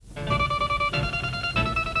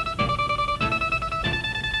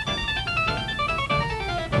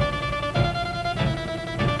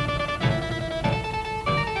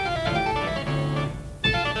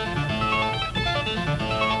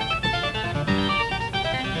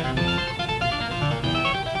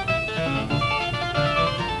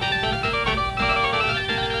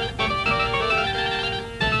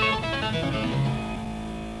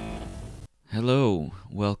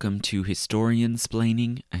Welcome to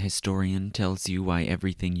Historiansplaining. A historian tells you why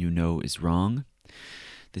everything you know is wrong.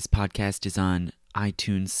 This podcast is on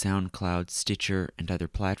iTunes, SoundCloud, Stitcher, and other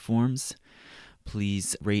platforms.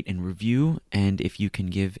 Please rate and review, and if you can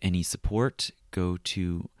give any support, go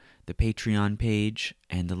to the Patreon page,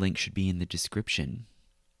 and the link should be in the description.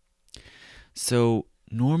 So,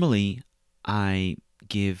 normally, I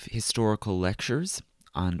give historical lectures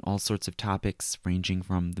on all sorts of topics ranging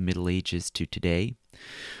from the Middle Ages to today.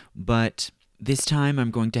 But this time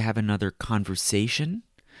I'm going to have another conversation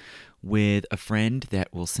with a friend that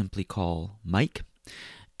we'll simply call Mike,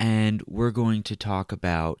 and we're going to talk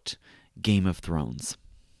about Game of Thrones.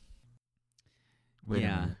 Wait a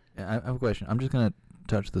minute. I have a question. I'm just going to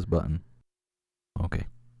touch this button. Okay.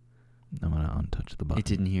 I'm going to untouch the button. It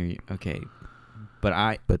didn't hear you. Okay. But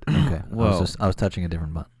okay. Whoa. I was touching a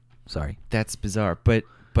different button. Sorry. That's bizarre.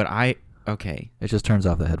 Okay. It just turns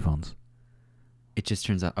off the headphones. It just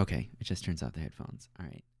turns out the headphones. All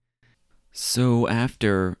right. So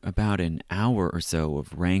after about an hour or so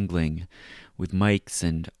of wrangling with mics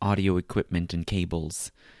and audio equipment and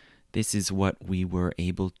cables, this is what we were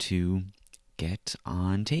able to get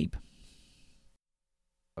on tape.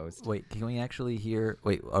 Wait, can we actually hear...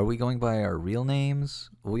 Wait, are we going by our real names?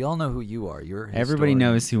 We all know who you are. Everybody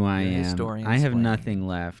knows who I am. I have Historiansplaining. nothing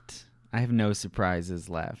left. I have no surprises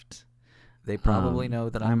left. They probably know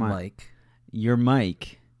that I'm Mike. You're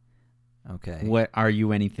Mike. Okay. What are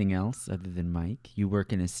you? Anything else other than Mike? You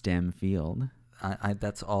work in a STEM field.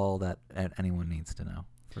 That's all that anyone needs to know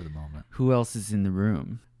for the moment. Who else is in the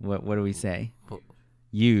room? What do we say? Well,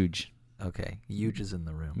 Huge. okay. Huge is in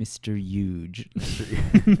the room. Mr. Huge.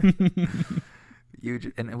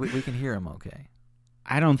 Huge. And we can hear him okay.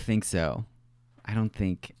 I don't think so.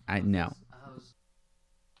 No.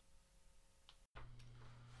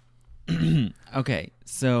 Okay,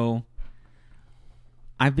 so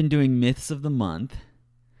I've been doing Myths of the Month.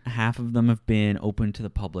 Half of them have been open to the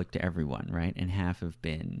public, to everyone, right? And half have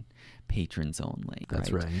been patrons only.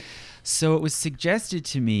 That's right. So it was suggested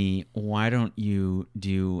to me, why don't you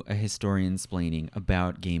do a historiansplaining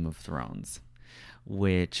about Game of Thrones,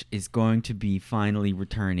 which is going to be finally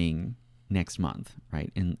returning next month,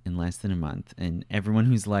 right? In less than a month. And everyone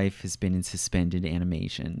whose life has been in suspended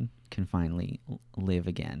animation can finally live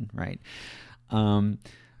again, right? And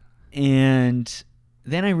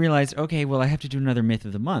then I realized, okay, well, I have to do another Myth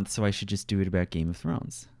of the Month, so I should just do it about Game of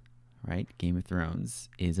Thrones, right? Game of Thrones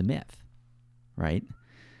is a myth, right?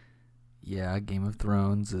 Yeah, Game of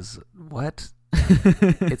Thrones is... What?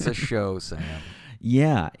 It's a show, Sam.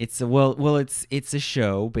 Yeah, it's a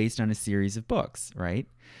show based on a series of books, right?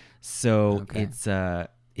 So Okay.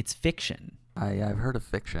 it's fiction. I've heard of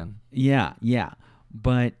fiction. Yeah.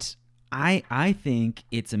 But I think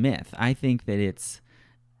it's a myth. I think that it's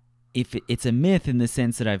a myth in the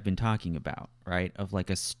sense that I've been talking about, right? Of like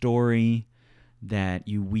a story that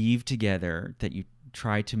you weave together, that you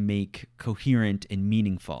try to make coherent and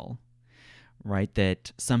meaningful, right?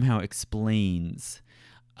 That somehow explains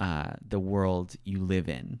the world you live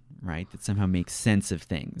in, right? That somehow makes sense of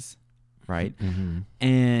things, right? Mm-hmm.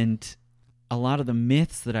 And a lot of the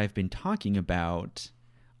myths that I've been talking about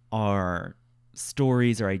are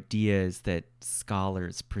stories or ideas that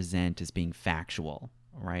scholars present as being factual,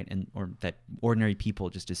 right? Or that ordinary people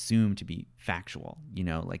just assume to be factual,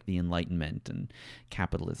 like the Enlightenment and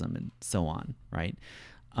capitalism and so on, right?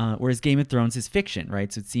 Whereas Game of Thrones is fiction,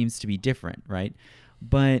 right? So it seems to be different, right?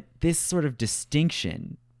 But this sort of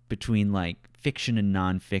distinction between like fiction and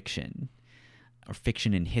nonfiction, or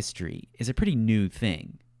fiction and history, is a pretty new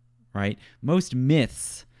thing, right? Most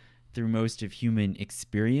myths through most of human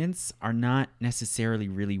experience are not necessarily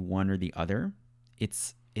really one or the other.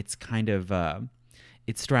 It's kind of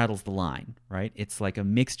it straddles the line, right? It's like a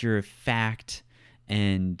mixture of fact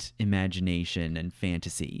and imagination and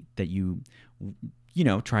fantasy that you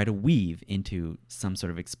try to weave into some sort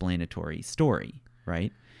of explanatory story,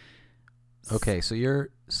 right? Okay, so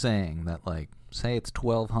you're saying that, like, say it's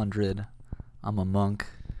 1200, I'm a monk,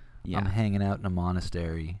 Yeah. I'm hanging out in a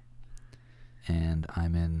monastery, and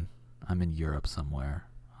I'm in Europe somewhere.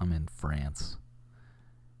 I'm in France.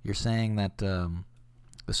 You're saying that the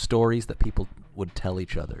stories that people would tell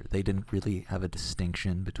each other, they didn't really have a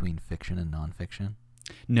distinction between fiction and nonfiction?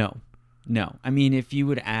 No. I mean, if you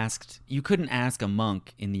couldn't ask a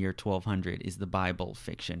monk in the year 1200, is the Bible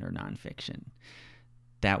fiction or nonfiction?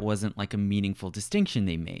 That wasn't like a meaningful distinction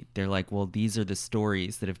they made. They're like, well, these are the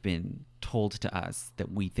stories that have been told to us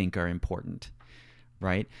that we think are important,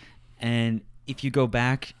 right? And if you go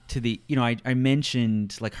back to I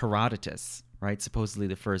mentioned like Herodotus, right? Supposedly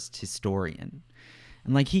the first historian.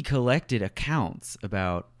 And like he collected accounts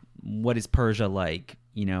about what is Persia like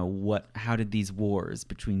how did these wars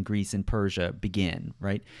between Greece and Persia begin,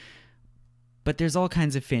 right? But there's all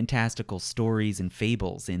kinds of fantastical stories and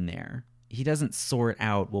fables in there. He doesn't sort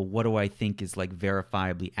out, well, what do I think is like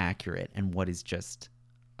verifiably accurate and what is just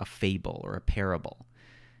a fable or a parable.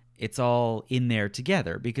 It's all in there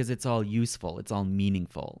together because it's all useful. It's all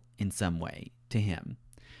meaningful in some way to him,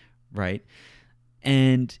 right?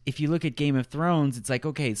 And if you look at Game of Thrones, it's like,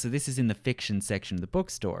 okay, so this is in the fiction section of the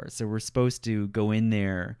bookstore. So we're supposed to go in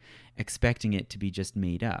there expecting it to be just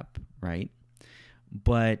made up, right?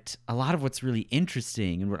 But a lot of what's really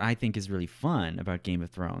interesting and what I think is really fun about Game of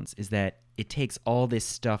Thrones is that it takes all this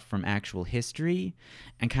stuff from actual history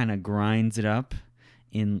and kind of grinds it up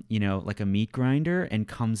in, like a meat grinder and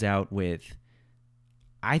comes out with,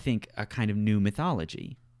 I think, a kind of new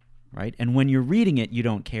mythology, right? And when you're reading it, you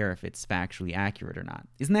don't care if it's factually accurate or not.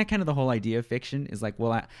 Isn't that kind of the whole idea of fiction? Is like,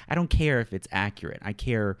 well, I don't care if it's accurate. I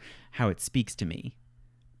care how it speaks to me,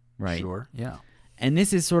 right? Sure, yeah. And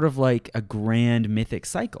this is sort of like a grand mythic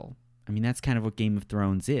cycle. I mean, that's kind of what Game of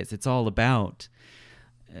Thrones is. It's all about,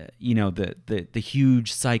 the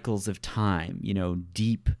huge cycles of time,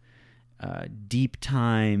 deep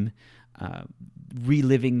time,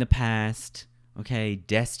 reliving the past, okay,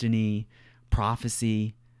 destiny,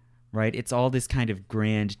 prophecy, right? It's all this kind of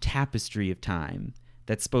grand tapestry of time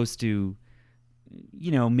that's supposed to,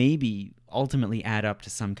 maybe ultimately add up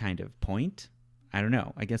to some kind of point. I don't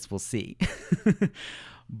know. I guess we'll see.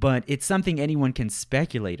 But it's something anyone can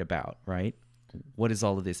speculate about, right? What does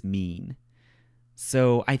all of this mean?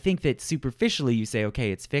 So I think that superficially you say,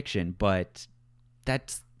 okay, it's fiction, but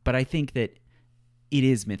I think that it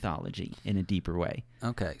is mythology in a deeper way.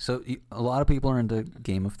 Okay, so a lot of people are into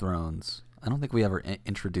Game of Thrones. I don't think we ever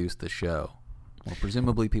introduced the show. Well,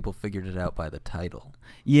 presumably people figured it out by the title.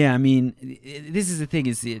 Yeah, I mean, this is the thing,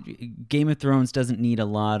 is Game of Thrones doesn't need a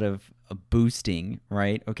lot of boosting,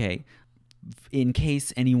 right? Okay, in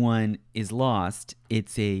case anyone is lost,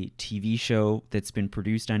 it's a TV show that's been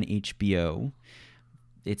produced on HBO.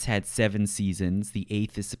 It's had 7 seasons. The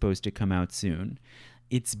 8th is supposed to come out soon.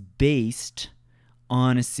 It's based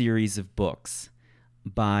on a series of books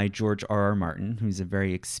by George R.R. Martin, who's a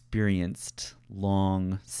very experienced,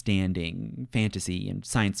 long-standing fantasy and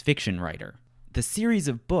science fiction writer. The series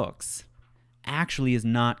of books actually is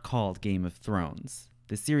not called Game of Thrones.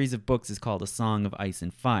 The series of books is called A Song of Ice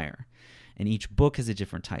and Fire, and each book has a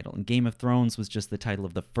different title. And Game of Thrones was just the title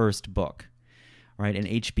of the first book, right? And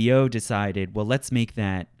HBO decided, well, let's make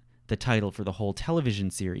that the title for the whole television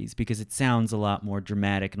series because it sounds a lot more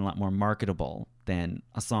dramatic and a lot more marketable than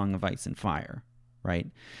A Song of Ice and Fire, right?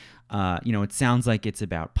 It sounds like it's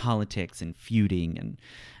about politics and feuding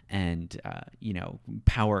and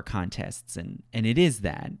power contests, and it is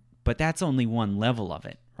that, but that's only one level of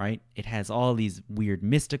it, right? It has all these weird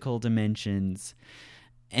mystical dimensions,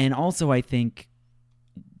 and also I think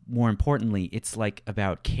more importantly, it's like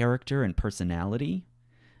about character and personality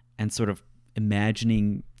and sort of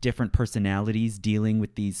imagining different personalities dealing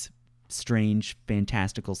with these strange,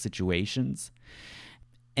 fantastical situations.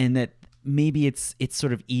 And that maybe it's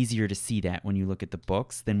sort of easier to see that when you look at the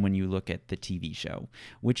books than when you look at the TV show,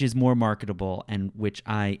 which is more marketable and which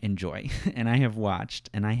I enjoy. And I have watched,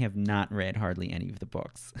 and I have not read hardly any of the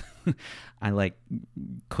books. I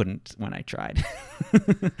couldn't when I tried.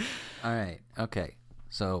 All right. Okay.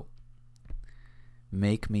 So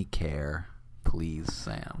make me care, please,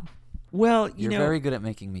 Sam. Well, you're very good at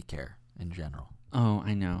making me care in general. Oh,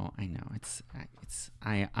 I know. I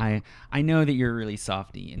know that you're really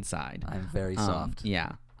softy inside. I'm very soft.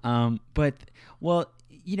 Yeah. But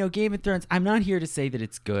Game of Thrones, I'm not here to say that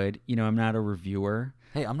it's good. I'm not a reviewer.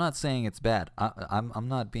 Hey, I'm not saying it's bad. I'm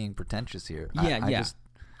not being pretentious here.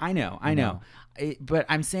 I know. But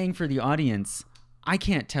I'm saying for the audience, I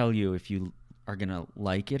can't tell you if you are going to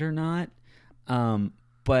like it or not.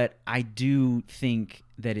 But I do think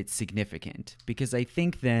that it's significant because I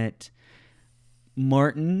think that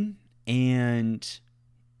Martin and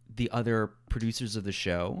the other producers of the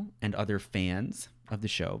show and other fans of the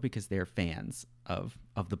show, because they're fans of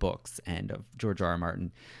the books and of George R.R.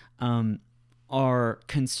 Martin, are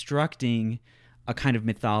constructing a kind of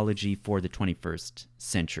mythology for the 21st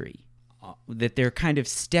century. That they're kind of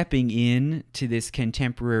stepping in to this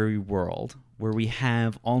contemporary world where we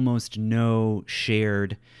have almost no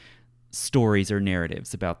shared stories or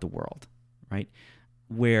narratives about the world, right?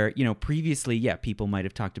 Where, previously, people might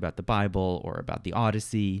have talked about the Bible or about the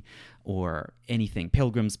Odyssey or anything,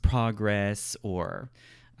 Pilgrim's Progress or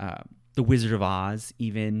The Wizard of Oz,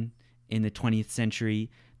 even in the 20th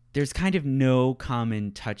century. There's kind of no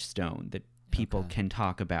common touchstone that people can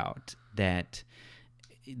talk about that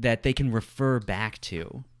they can refer back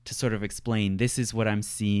to to sort of explain, this is what I'm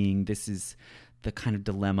seeing, this is the kind of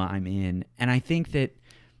dilemma I'm in. And I think that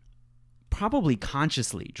probably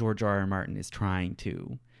consciously George R.R. Martin is trying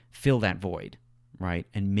to fill that void, right,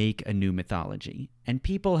 and make a new mythology. And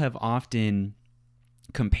people have often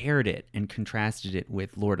compared it and contrasted it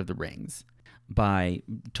with Lord of the Rings by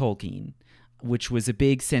Tolkien, which was a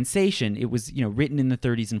big sensation. It was, written in the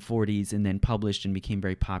 30s and 40s and then published and became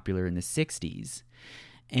very popular in the 60s.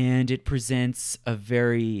 And it presents a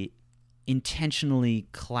very intentionally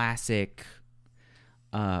classic,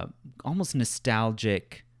 almost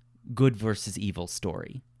nostalgic good versus evil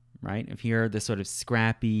story, right? If here are the sort of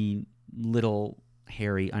scrappy little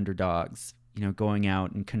hairy underdogs, going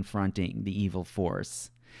out and confronting the evil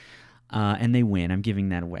force. And they win. I'm giving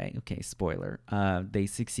that away. Okay, spoiler. They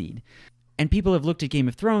succeed. And people have looked at Game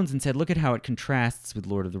of Thrones and said, look at how it contrasts with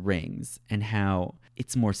Lord of the Rings and how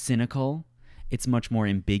it's more cynical. It's much more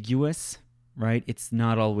ambiguous, right? It's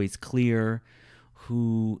not always clear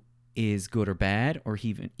who is good or bad, or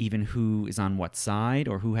even who is on what side,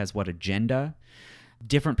 or who has what agenda.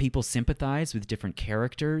 Different people sympathize with different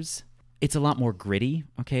characters. It's a lot more gritty,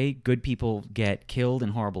 okay? Good people get killed in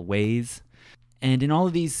horrible ways. And in all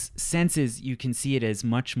of these senses, you can see it as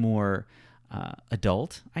much more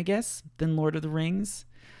adult, I guess, than Lord of the Rings.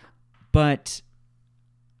 But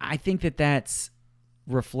I think that that's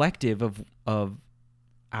reflective of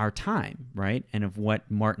our time, right? And of what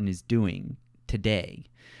Martin is doing today,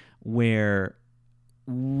 where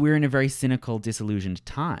we're in a very cynical, disillusioned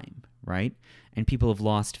time, right? And people have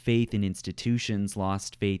lost faith in institutions,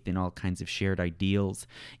 lost faith in all kinds of shared ideals,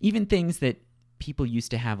 even things that people used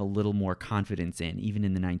to have a little more confidence in, even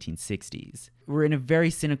in the 1960s. We're in a very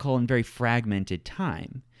cynical and very fragmented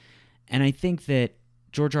time. And I think that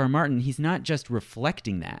George R. R. Martin, he's not just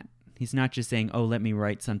reflecting that. He's not just saying, oh, let me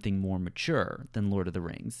write something more mature than Lord of the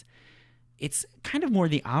Rings. It's kind of more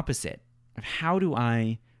the opposite of how do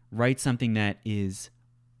I write something that is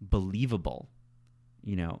believable,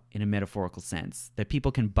 in a metaphorical sense, that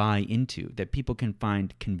people can buy into, that people can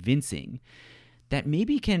find convincing, that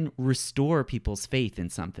maybe can restore people's faith in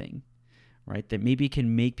something, right? That maybe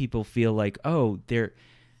can make people feel like, oh, there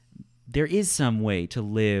is some way to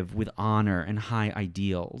live with honor and high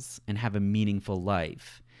ideals and have a meaningful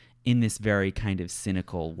life in this very kind of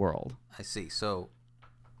cynical world. I see. So,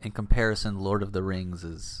 in comparison, Lord of the Rings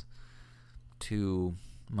is too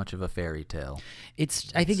much of a fairy tale.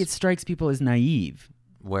 I think it strikes people as naive.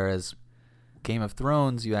 Whereas Game of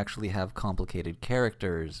Thrones, you actually have complicated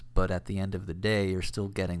characters, but at the end of the day, you're still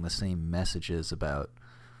getting the same messages about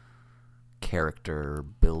character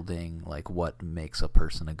building, like what makes a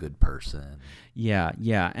person a good person. Yeah.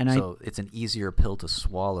 And so it's an easier pill to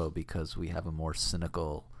swallow because we have a more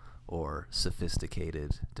cynical or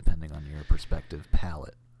sophisticated, depending on your perspective,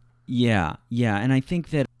 palette. Yeah. And I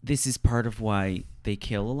think that this is part of why they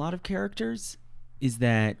kill a lot of characters, is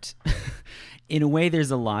that in a way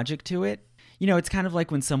there's a logic to it. It's kind of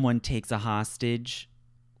like when someone takes a hostage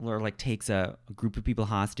or like takes a group of people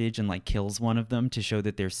hostage and like kills one of them to show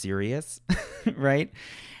that they're serious, right?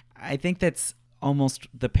 I think that's almost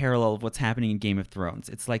the parallel of what's happening in Game of Thrones.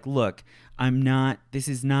 It's like, look, this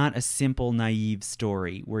is not a simple, naive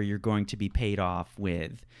story where you're going to be paid off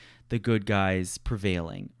with the good guys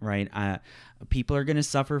prevailing, right? People are going to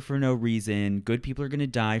suffer for no reason. Good people are going to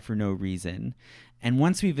die for no reason. And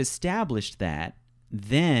once we've established that,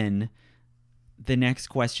 then the next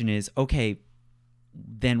question is, okay,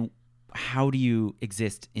 then how do you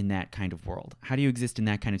exist in that kind of world? How do you exist in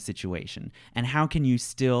that kind of situation? And how can you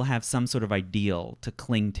still have some sort of ideal to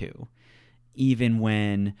cling to, even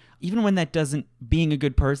when that doesn't, being a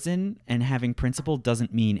good person and having principle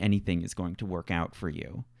doesn't mean anything is going to work out for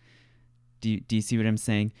you? Do you see what I'm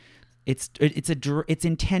saying? It's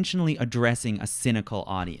intentionally addressing a cynical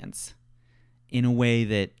audience in a way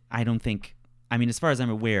that I don't think, as far as I'm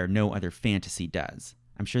aware, no other fantasy does.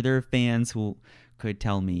 I'm sure there are fans who could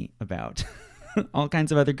tell me about all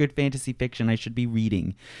kinds of other good fantasy fiction I should be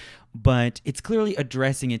reading, but it's clearly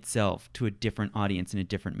addressing itself to a different audience and a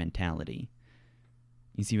different mentality.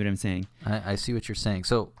 You see what I'm saying? I see what you're saying.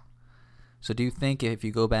 So do you think if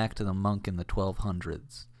you go back to the monk in the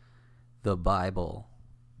 1200s, the Bible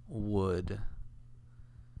would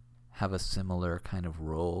have a similar kind of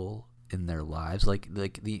role in their lives?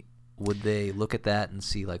 Would they look at that and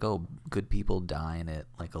see like, oh, good people die in it,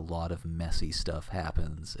 like a lot of messy stuff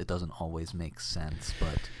happens, it doesn't always make sense,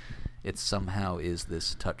 but it somehow is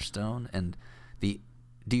this touchstone? And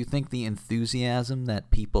do you think the enthusiasm that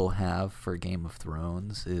people have for Game of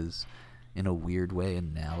Thrones is in a weird way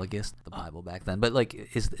analogous to the Bible back then? But like,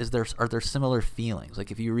 are there similar feelings? Like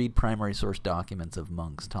if you read primary source documents of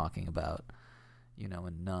monks talking about,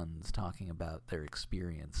 and nuns talking about their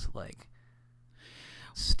experience, like,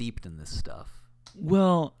 steeped in this stuff.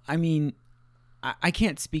 Well, I mean, I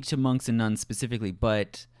can't speak to monks and nuns specifically,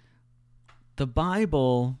 but the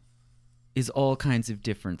Bible is all kinds of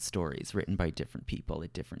different stories written by different people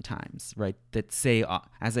at different times, right? That say,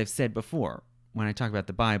 as I've said before, when I talk about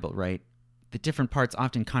the Bible, right, the different parts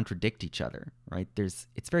often contradict each other, right?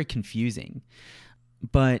 It's very confusing.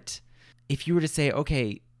 But if you were to say,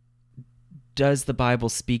 okay, does the Bible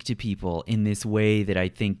speak to people in this way that I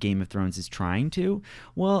think Game of Thrones is trying to?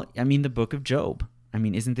 Well, I mean, the book of Job. I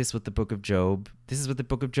mean, isn't this what the book of Job, this is what the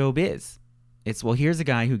book of Job is. It's, well, here's a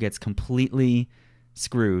guy who gets completely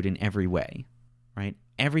screwed in every way, right?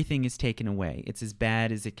 Everything is taken away. It's as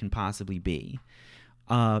bad as it can possibly be.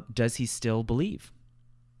 Does he still believe?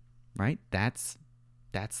 Right? That's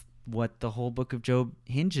what the whole book of Job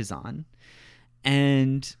hinges on.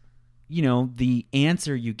 And, the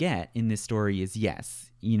answer you get in this story is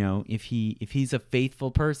yes. If he's a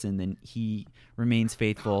faithful person, then he remains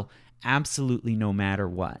faithful absolutely no matter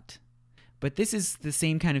what. But this is the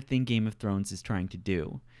same kind of thing Game of Thrones is trying to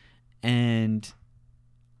do. And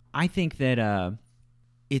I think that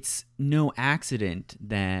it's no accident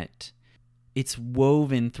that it's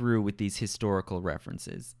woven through with these historical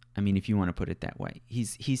references. I mean, if you want to put it that way.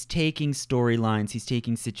 He's taking storylines, he's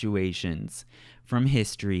taking situations from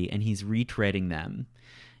history, and he's retreading them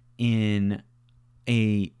in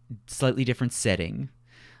a slightly different setting.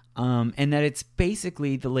 And that it's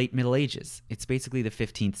basically the late Middle Ages. It's basically the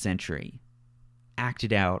 15th century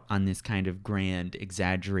acted out on this kind of grand,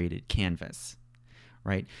 exaggerated canvas,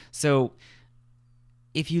 right? So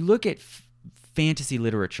if you look at fantasy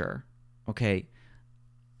literature, okay,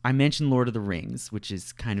 I mentioned Lord of the Rings, which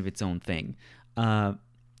is kind of its own thing. The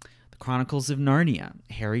Chronicles of Narnia,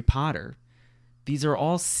 Harry Potter. These are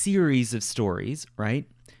all series of stories, right?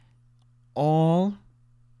 All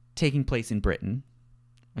taking place in Britain.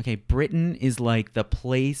 Okay, Britain is like the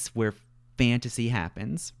place where fantasy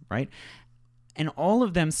happens, right? And all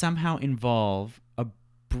of them somehow involve a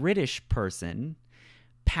British person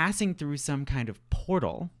passing through some kind of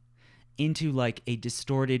portal into like a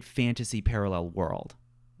distorted fantasy parallel world,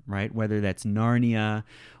 right? Whether that's Narnia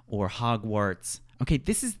or Hogwarts. Okay,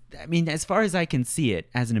 this is, I mean, as far as I can see it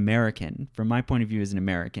as an American, from my point of view as an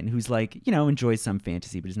American, who's like, enjoys some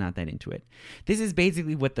fantasy but is not that into it. This is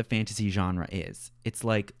basically what the fantasy genre is. It's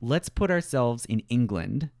like, let's put ourselves in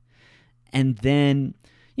England, and then,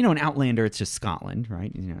 in Outlander, it's just Scotland,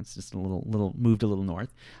 right? It's just a little moved a little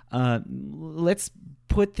north. Let's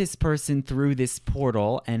put this person through this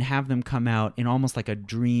portal and have them come out in almost like a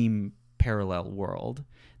dream parallel world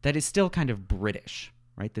that is still kind of British,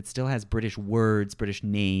 right? That still has British words, British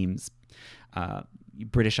names,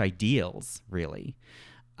 British ideals, really.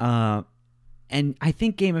 And I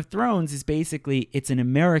think Game of Thrones is basically, it's an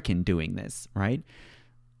American doing this, right?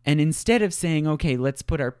 And instead of saying, okay, let's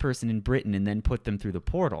put our person in Britain and then put them through the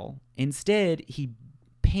portal, instead he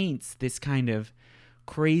paints this kind of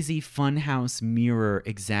crazy funhouse mirror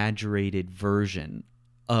exaggerated version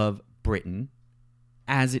of Britain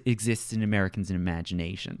as it exists in Americans'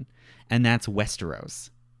 imagination. And that's Westeros,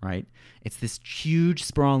 right? It's this huge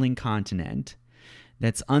sprawling continent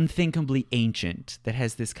that's unthinkably ancient, that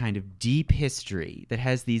has this kind of deep history, that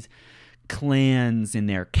has these clans and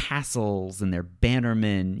their castles and their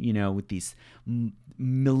bannermen, with these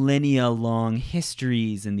millennia-long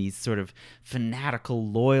histories and these sort of fanatical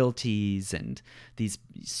loyalties and these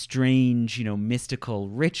strange, mystical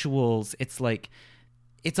rituals. It's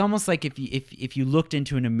almost like if you looked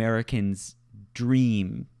into an American's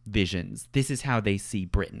dream visions, this is how they see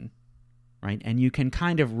Britain, right? And you can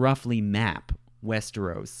kind of roughly map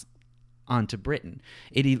Westeros onto Britain.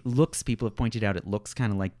 People have pointed out, it looks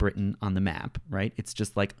kind of like Britain on the map, right? It's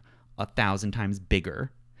just like 1,000 times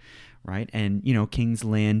bigger, right? And, King's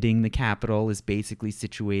Landing, the capital, is basically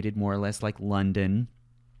situated more or less like London,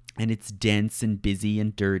 and it's dense and busy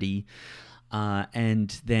and dirty.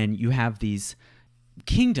 And then you have these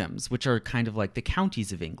kingdoms, which are kind of like the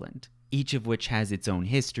counties of England, each of which has its own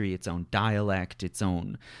history, its own dialect, its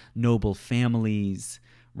own noble families,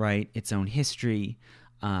 right? Its own history.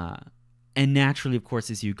 And naturally, of course,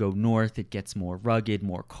 as you go north, it gets more rugged,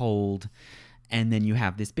 more cold. And then you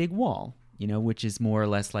have this big wall, which is more or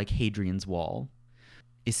less like Hadrian's Wall,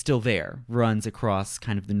 is still there, runs across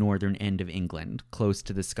kind of the northern end of England, close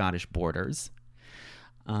to the Scottish borders.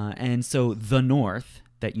 And so the north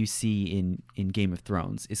that you see in Game of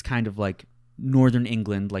Thrones is kind of like northern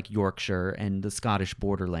England, like Yorkshire and the Scottish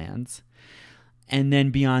borderlands. And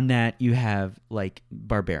then beyond that, you have like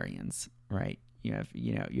barbarians, right? You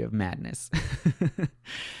have madness.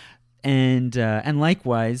 And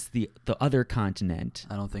likewise, the other continent.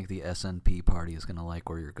 I don't think the SNP party is going to like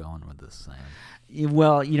where you're going with this, Sam.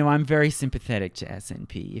 Well, I'm very sympathetic to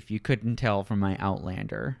SNP, if you couldn't tell from my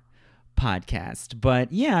Outlander podcast.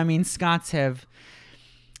 But yeah, I mean, Scots have...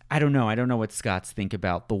 I don't know what Scots think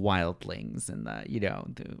about the wildlings and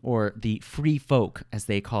or the free folk, as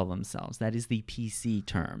they call themselves. That is the PC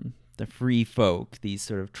term. The free folk, these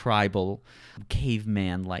sort of tribal,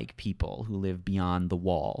 caveman-like people who live beyond the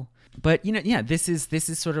wall. But this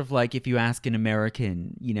is sort of like if you ask an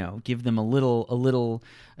American, give them a little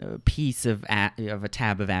piece of a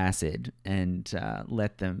tab of acid and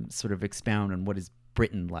let them sort of expound on what is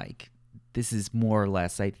Britain like. This is more or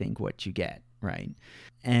less, I think, what you get, right?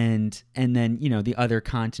 And then the other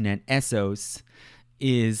continent, Essos,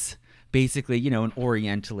 is basically an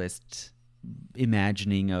Orientalist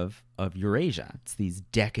imagining of Eurasia. It's these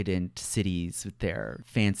decadent cities with their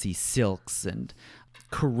fancy silks and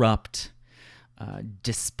corrupt,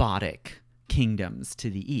 despotic kingdoms to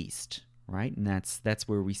the east, right? And that's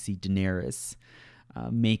where we see Daenerys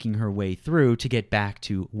making her way through to get back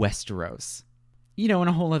to Westeros. And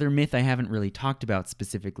a whole other myth I haven't really talked about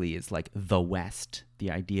specifically is like the West,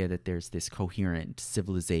 the idea that there's this coherent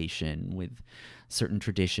civilization with certain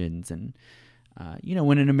traditions. And,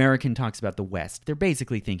 when an American talks about the West, they're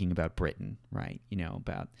basically thinking about Britain, right?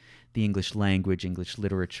 About the English language, English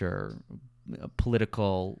literature,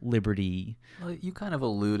 political liberty. Well, you kind of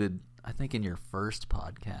alluded, I think, in your first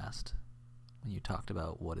podcast when you talked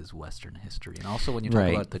about what is Western history. And also when you talk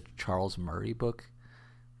about the Charles Murray book.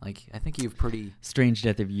 Like, I think you've pretty... Strange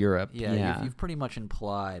Death of Europe. Yeah. You've pretty much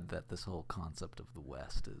implied that this whole concept of the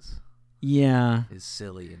West is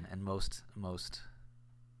silly and most...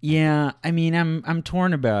 Yeah, I mean, I'm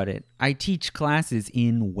torn about it. I teach classes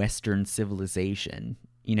in Western civilization,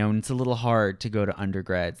 and it's a little hard to go to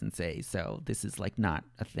undergrads and say, so this is like not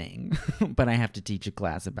a thing, but I have to teach a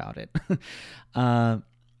class about it.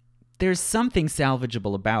 There's something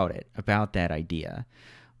salvageable about that idea.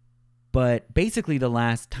 But basically the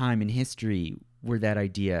last time in history where that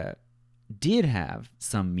idea did have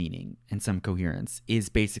some meaning and some coherence is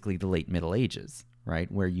basically the late Middle Ages,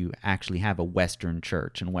 right? Where you actually have a Western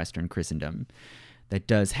church and Western Christendom that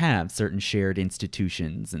does have certain shared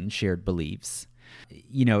institutions and shared beliefs.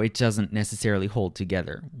 It doesn't necessarily hold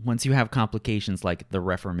together. Once you have complications like the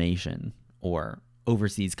Reformation or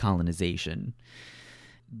overseas colonization,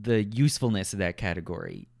 the usefulness of that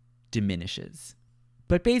category diminishes.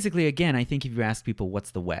 But basically, again, I think if you ask people,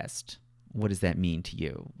 what's the West? What does that mean to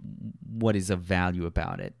you? What is of value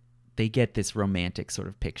about it? They get this romantic sort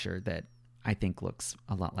of picture that I think looks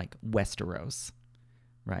a lot like Westeros,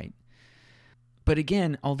 right? But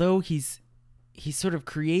again, although he's sort of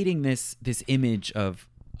creating this image of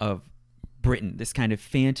Britain, this kind of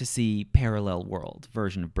fantasy parallel world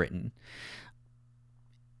version of Britain,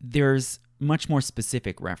 there's much more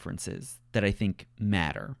specific references that I think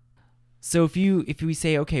matter. So if we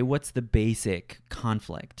say, okay, what's the basic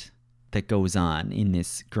conflict that goes on in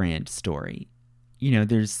this grand story?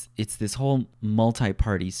 It's this whole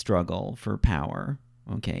multi-party struggle for power,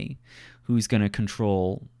 okay? Who's going to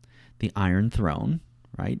control the Iron Throne,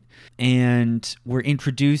 right? And we're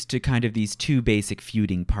introduced to kind of these two basic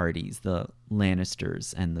feuding parties, the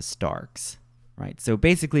Lannisters and the Starks, right? So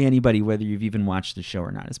basically anybody, whether you've even watched the show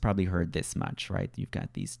or not, has probably heard this much, right? You've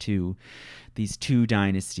got these two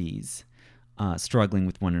dynasties struggling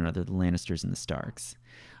with one another, the Lannisters and the Starks.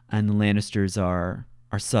 And the Lannisters are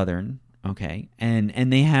southern, okay?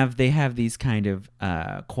 And they have these kind of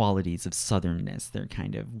qualities of southernness. They're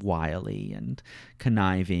kind of wily and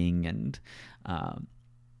conniving and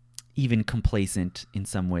even complacent in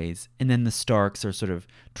some ways. And then the Starks are sort of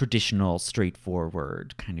traditional,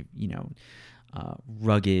 straightforward, kind of,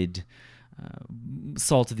 rugged,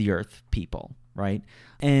 salt of the earth people, right?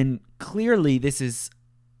 And clearly this is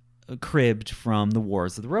cribbed from the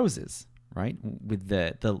Wars of the Roses, right? With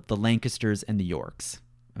the Lancasters and the Yorks.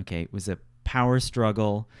 Okay, it was a power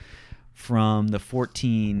struggle from the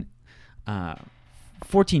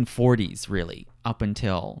 1440s really up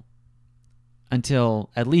until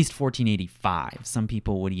at least 1485. Some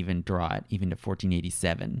people would even draw it even to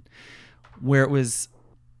 1487, where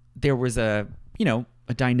there was a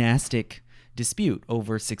dynastic dispute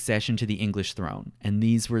over succession to the English throne. And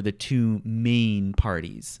these were the two main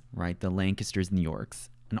parties, right? The Lancasters and the Yorks.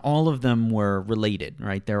 And all of them were related,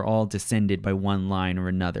 right? They're all descended by one line or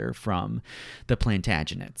another from the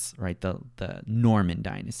Plantagenets, right? The Norman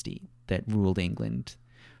dynasty that ruled England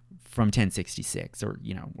from 1066 or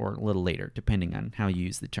a little later, depending on how you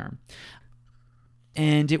use the term.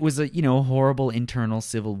 And it was a horrible internal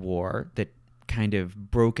civil war that kind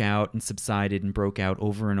of broke out and subsided and broke out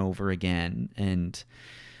over and over again, and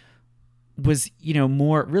was,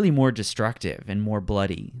 really more destructive and more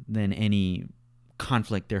bloody than any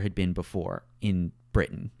conflict there had been before in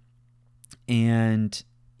Britain. And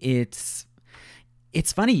it's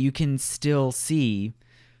funny, you can still see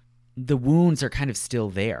the wounds are kind of still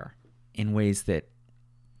there in ways that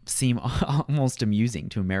seem almost amusing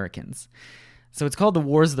to Americans. So it's called the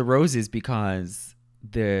Wars of the Roses because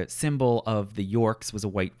the symbol of the Yorks was a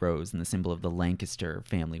white rose and the symbol of the Lancaster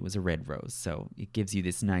family was a red rose. So it gives you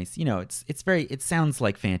this nice, it sounds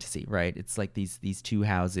like fantasy, right? It's like these two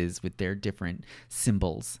houses with their different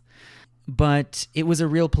symbols. But it was a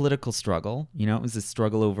real political struggle. It was a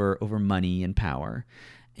struggle over money and power.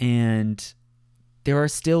 And there are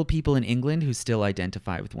still people in England who still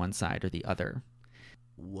identify with one side or the other.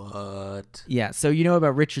 What? Yeah, so you know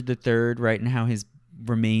about Richard III, right, and how his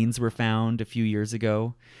remains were found a few years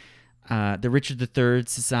ago. The Richard III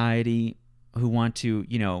Society, who want to,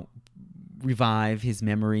 revive his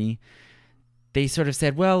memory, they sort of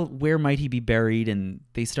said, well, where might he be buried? And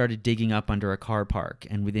they started digging up under a car park,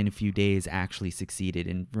 and within a few days actually succeeded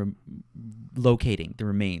in locating the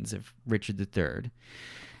remains of Richard III.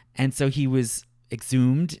 And so he was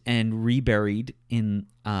exhumed and reburied in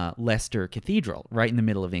Leicester Cathedral, right in the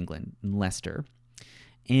middle of England, in Leicester.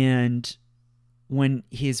 And when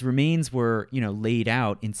his remains were, laid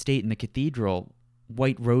out in state in the cathedral,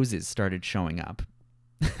 white roses started showing up.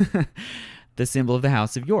 The symbol of the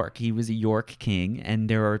House of York. He was a York king, and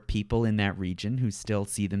there are people in that region who still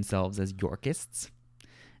see themselves as Yorkists,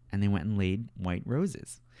 and they went and laid white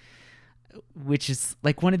roses, which is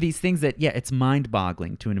like one of these things that, it's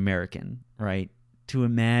mind-boggling to an American, right? To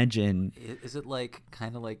imagine. Is it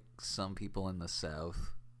kind of like some people in the South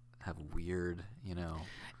have weird,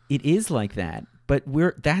 It is like that, but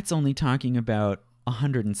that's only talking about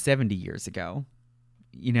 170 years ago.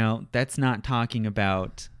 That's not talking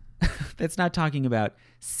about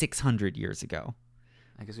 600 years ago.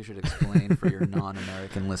 I guess we should explain for your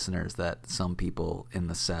non-American listeners that some people in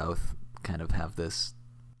the South kind of have this.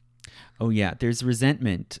 Oh yeah, there's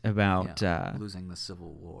resentment about losing the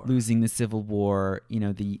Civil War.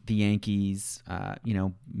 The Yankees,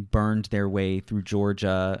 burned their way through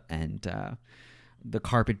Georgia, and the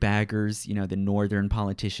carpetbaggers, the northern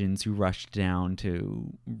politicians who rushed down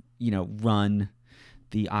to, run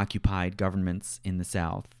the occupied governments in the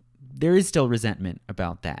South. There is still resentment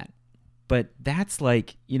about that. But that's a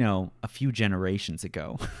few generations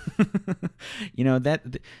ago.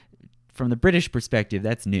 That from the British perspective,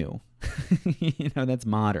 that's new. That's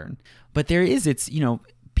modern. But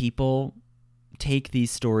people take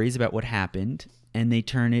these stories about what happened and they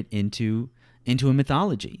turn it into a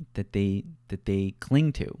mythology that they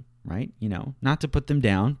cling to, right? Not to put them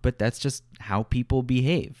down, but that's just how people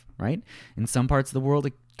behave, right? In some parts of the world,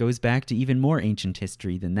 it goes back to even more ancient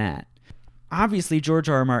history than that. Obviously, George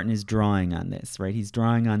R. R. Martin is drawing on this, right? He's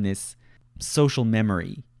drawing on this social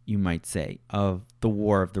memory, you might say, of the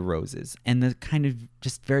War of the Roses, and the kind of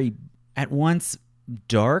just very, at once,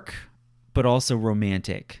 dark, but also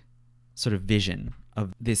romantic sort of vision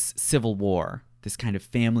of this civil war, this kind of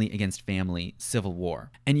family against family civil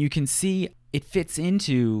war. And you can see it fits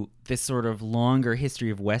into this sort of longer history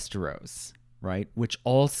of Westeros, right? Which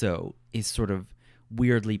also is sort of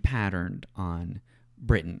weirdly patterned on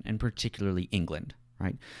Britain, and particularly England,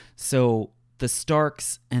 right? So the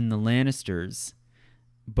Starks and the Lannisters,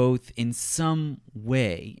 both in some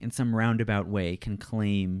way, in some roundabout way, can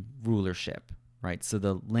claim rulership, right? So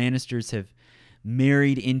the Lannisters have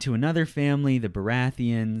married into another family, the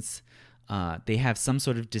Baratheons. They have some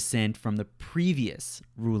sort of descent from the previous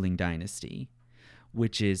ruling dynasty,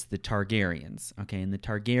 which is the Targaryens, okay? And the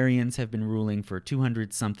Targaryens have been ruling for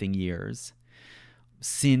 200-something years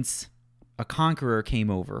since a conqueror came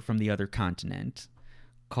over from the other continent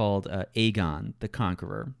called Aegon the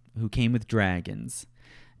Conqueror, who came with dragons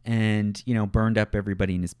and, burned up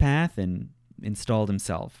everybody in his path and installed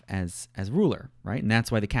himself as ruler, right? And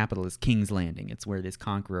that's why the capital is King's Landing. It's where this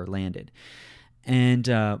conqueror landed. And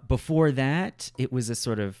before that, it was a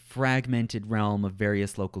sort of fragmented realm of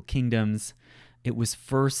various local kingdoms. It was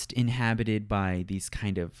first inhabited by these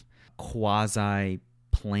kind of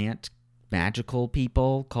quasi-plant magical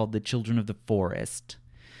people called the Children of the Forest,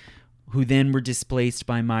 who then were displaced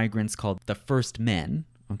by migrants called the First Men,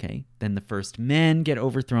 okay? Then the First Men get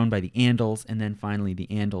overthrown by the Andals, and then finally the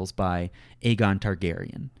Andals by Aegon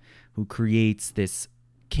Targaryen, who creates this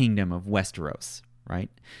kingdom of Westeros, right?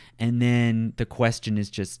 And then the question is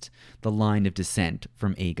just the line of descent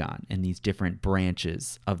from Aegon and these different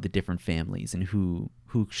branches of the different families and who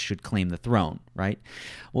should claim the throne, right?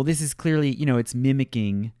 Well, this is clearly, it's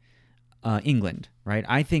mimicking England, right?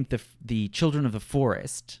 I think the Children of the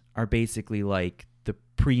Forest are basically like the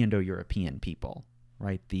pre-Indo-European people,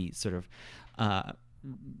 right? The sort of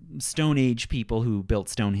Stone Age people who built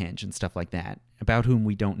Stonehenge and stuff like that, about whom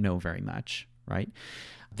we don't know very much, right?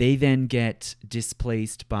 They then get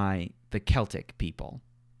displaced by the Celtic people,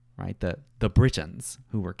 right? The Britons,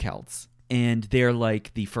 who were Celts. And they're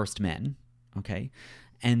like the first men, okay?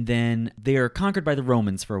 And then they're conquered by the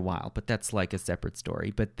Romans for a while, but that's like a separate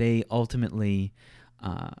story. But they ultimately,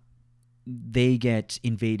 they get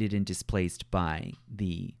invaded and displaced by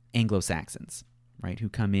the Anglo-Saxons, right? Who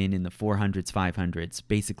come in the 400s, 500s,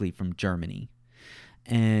 basically from Germany.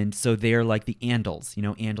 And so they're like the Andals.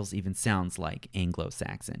 Andals even sounds like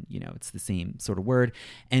Anglo-Saxon. It's the same sort of word.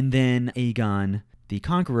 And then Aegon the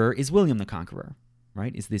Conqueror is William the Conqueror,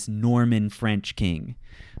 right? Is this Norman French king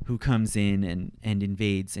who comes in and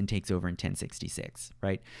invades and takes over in 1066,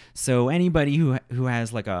 right? So anybody who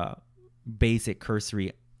has like a basic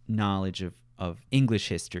cursory knowledge of English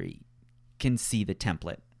history can see the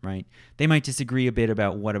template, right? They might disagree a bit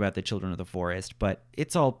about what about the Children of the Forest, but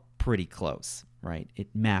it's all pretty close, right? It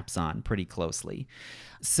maps on pretty closely.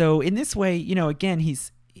 So in this way, again,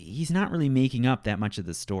 he's not really making up that much of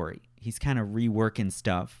the story. He's kind of reworking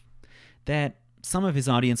stuff that some of his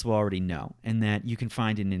audience will already know, and that you can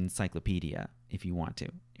find in an encyclopedia if you want to,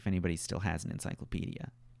 if anybody still has an encyclopedia,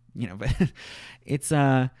 but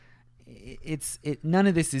none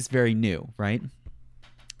of this is very new, right?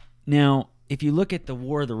 Now, if you look at the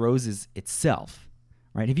War of the Roses itself,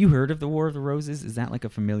 right? Have you heard of the War of the Roses? Is that like a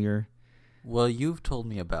familiar? Well, you've told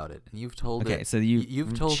me about it, and you've told it. Okay, so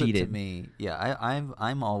you've told cheated. it to me. Yeah,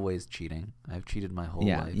 I'm always cheating. I've cheated my whole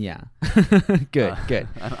life. Yeah. Good.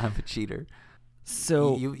 I'm a cheater.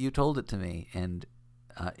 So you told it to me, and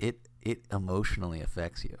it emotionally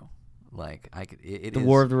affects you. Like it the is,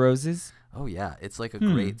 War of the Roses. Oh yeah, it's like a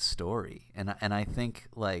great story, and I think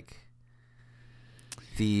like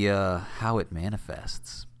the how it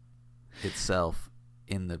manifests itself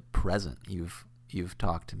in the present. You've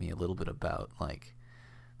talked to me a little bit about like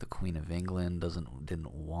the Queen of England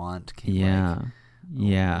didn't want King.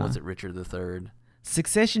 Yeah. Was it Richard III?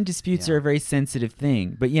 Succession disputes are a very sensitive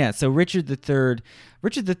thing. But yeah, so Richard III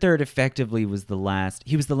effectively was the last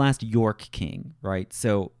York king, right?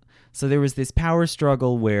 So there was this power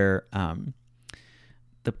struggle where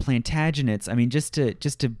the Plantagenets, I mean, just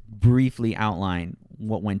to briefly outline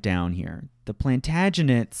what went down here. The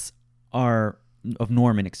Plantagenets are of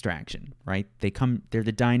Norman extraction, right? They're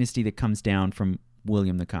the dynasty that comes down from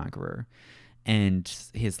William the Conqueror and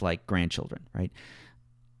his like grandchildren, right?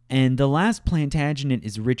 And the last Plantagenet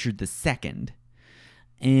is Richard II,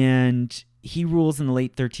 and he rules in the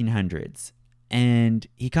late 1300s. And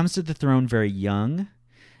he comes to the throne very young,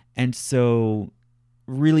 and so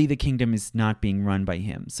really the kingdom is not being run by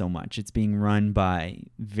him so much. It's being run by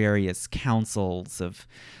various councils of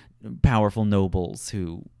powerful nobles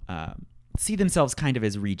who see themselves kind of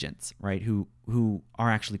as regents, right? Who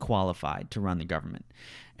are actually qualified to run the government.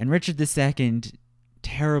 And Richard II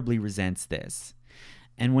terribly resents this.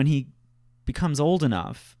 And when he becomes old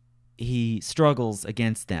enough, he struggles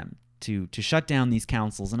against them to shut down these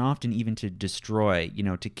councils and often even to destroy,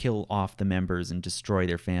 to kill off the members and destroy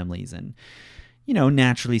their families and,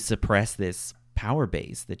 naturally suppress this power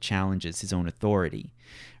base that challenges his own authority,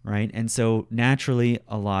 right? And so naturally,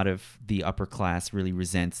 a lot of the upper class really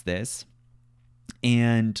resents this.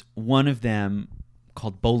 And one of them,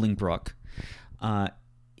 called Bolingbroke,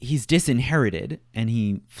 he's disinherited and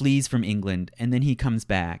he flees from England, and then he comes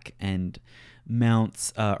back and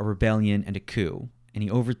mounts a rebellion and a coup, and he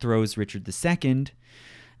overthrows Richard II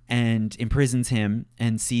and imprisons him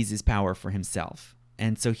and seizes power for himself.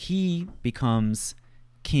 And so he becomes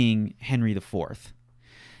King Henry IV.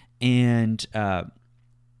 And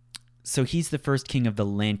so he's the first king of the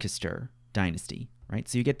Lancaster dynasty, right?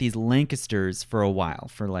 So you get these Lancasters for a while,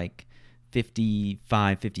 for like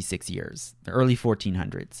 55, 56 years, the early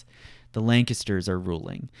 1400s. The Lancasters are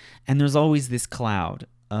ruling. And there's always this cloud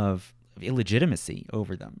of illegitimacy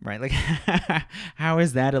over them, right? Like, how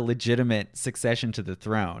is that a legitimate succession to the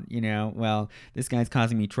throne? Well, this guy's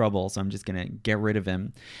causing me trouble, so I'm just going to get rid of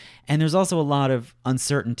him. And there's also a lot of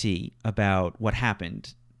uncertainty about what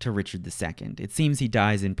happened to Richard II. It seems he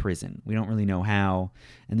dies in prison. We don't really know how,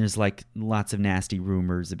 and there's like lots of nasty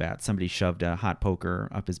rumors about somebody shoved a hot poker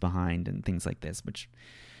up his behind and things like this, which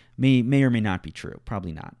may or may not be true.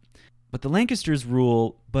 Probably not. But the Lancasters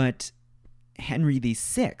rule, but Henry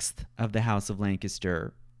VI of the House of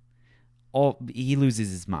Lancaster, he loses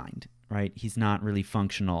his mind, right? He's not really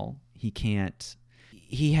functional.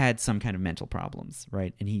 He had some kind of mental problems,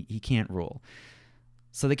 right? And he can't rule.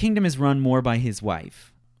 So the kingdom is run more by his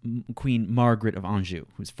wife, Queen Margaret of Anjou,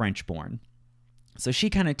 who's French-born. So she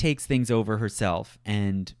kind of takes things over herself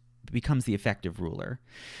and becomes the effective ruler.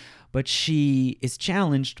 But she is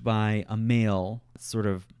challenged by a male sort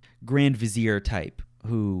of Grand Vizier type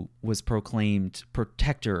who was proclaimed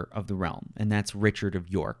protector of the realm, and that's Richard of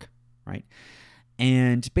York, right?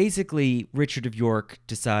 And basically, Richard of York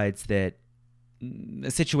decides that a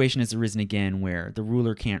situation has arisen again where the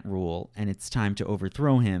ruler can't rule, and it's time to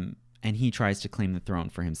overthrow him, and he tries to claim the throne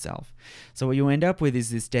for himself. So what you end up with is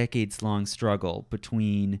this decades-long struggle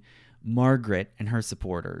between Margaret and her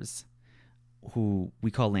supporters, who we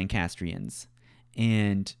call Lancastrians,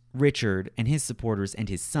 and Richard and his supporters and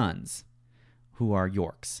his sons, who are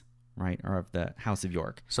Yorks, right, or of the House of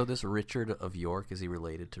York. So this Richard of York, is he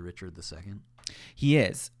related to Richard II? He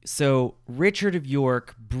is. So Richard of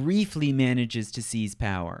York briefly manages to seize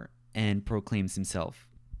power and proclaims himself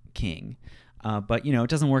king. But, it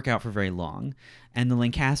doesn't work out for very long. And the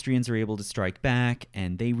Lancastrians are able to strike back,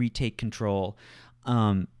 and they retake control.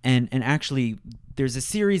 And actually, there's a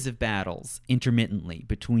series of battles intermittently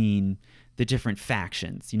between the different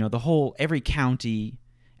factions. Every county,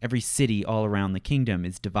 every city all around the kingdom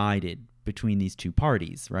is divided between these two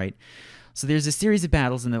parties, right? So there's a series of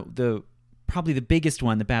battles, and the probably the biggest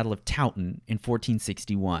one, the Battle of Towton in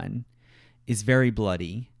 1461, is very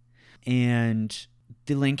bloody. And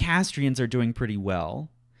the Lancastrians are doing pretty well.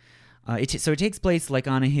 So it takes place like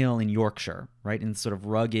on a hill in Yorkshire, right, in the sort of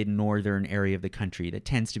rugged northern area of the country that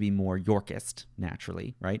tends to be more Yorkist,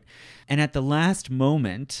 naturally, right? And at the last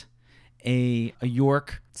moment, a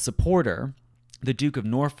York supporter, the Duke of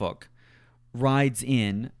Norfolk, rides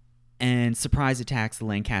in and surprise attacks the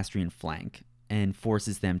Lancastrian flank and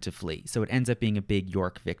forces them to flee. So it ends up being a big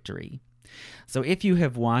York victory. So if you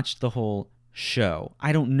have watched the whole show,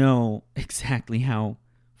 I don't know exactly how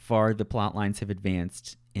far the plot lines have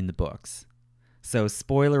advanced in the books. So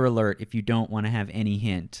spoiler alert if you don't want to have any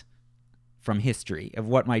hint from history of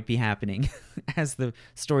what might be happening as the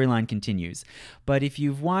storyline continues. But if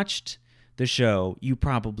you've watched the show, you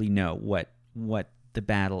probably know what the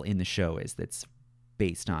battle in the show is that's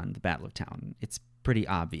based on the Battle of Towton. It's pretty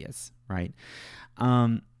obvious, right?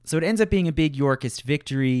 So it ends up being a big Yorkist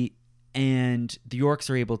victory, and the Yorks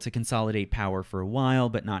are able to consolidate power for a while,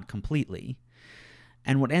 but not completely.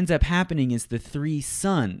 And what ends up happening is the three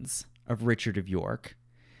sons of Richard of York,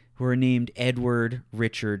 who are named Edward,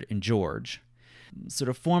 Richard, and George, sort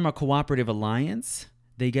of form a cooperative alliance.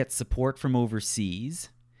 They get support from overseas.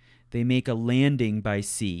 They make a landing by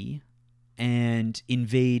sea and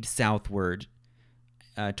invade southward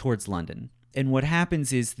towards London. And what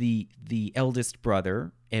happens is the eldest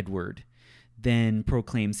brother, Edward, then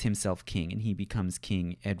proclaims himself king, and he becomes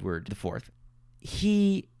King Edward IV.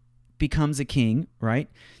 He becomes a king, right?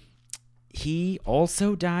 He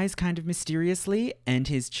also dies kind of mysteriously, and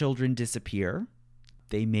his children disappear.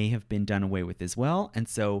 They may have been done away with as well. And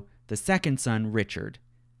so the second son, Richard,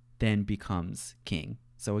 then becomes king.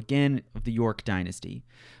 So again, of the York dynasty.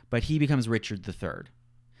 But he becomes Richard III,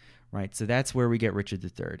 right? So that's where we get Richard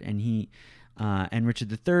III. And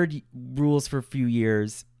Richard III rules for a few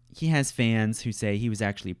years. He has fans who say he was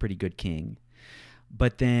actually a pretty good king.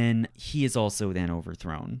 But then he is also then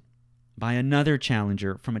overthrown by another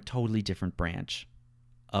challenger from a totally different branch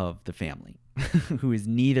of the family, who is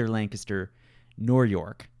neither Lancaster nor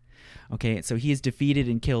York. Okay, so he is defeated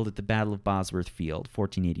and killed at the Battle of Bosworth Field,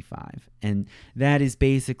 1485. And that is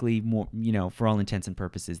basically, more, for all intents and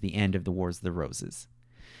purposes, the end of the Wars of the Roses.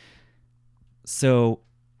 So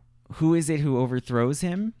who is it who overthrows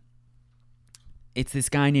him? It's this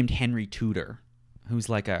guy named Henry Tudor, who's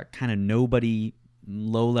like a kind of nobody,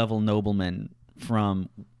 low-level nobleman from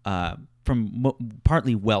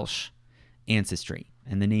partly Welsh ancestry,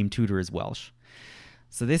 and the name Tudor is Welsh.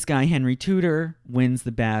 So this guy, Henry Tudor, wins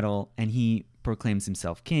the battle, and he proclaims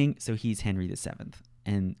himself king, so he's Henry VII.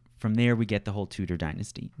 And from there, we get the whole Tudor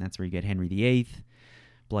dynasty. That's where you get Henry VIII,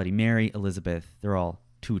 Bloody Mary, Elizabeth. They're all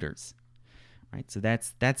Tudors, right? So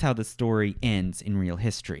that's how the story ends in real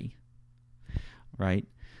history, right?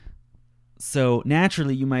 So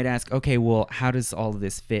naturally, you might ask, okay, well, how does all of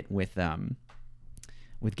this fit with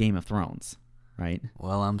Game of Thrones, right?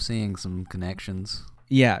 Well, I'm seeing some connections.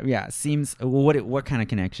 Yeah. Seems. Well, what kind of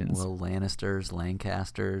connections? Well, Lannisters,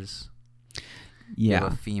 Lancasters. Yeah. You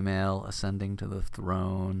have a female ascending to the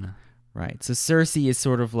throne. Right. So Cersei is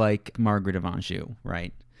sort of like Margaret of Anjou,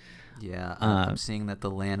 right? Yeah. I'm seeing that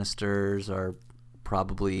the Lannisters are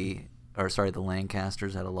the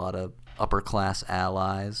Lancasters had a lot of upper class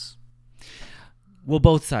allies. Well,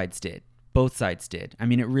 both sides did. I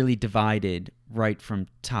mean, it really divided right from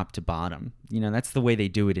top to bottom. That's the way they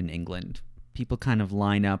do it in England. People kind of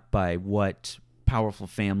line up by what powerful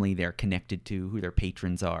family they're connected to, who their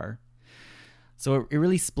patrons are. So it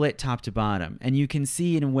really split top to bottom. And you can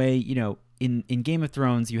see in a way, in Game of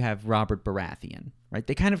Thrones, you have Robert Baratheon, right?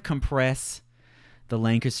 They kind of compress the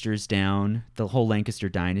Lancasters down, the whole Lancaster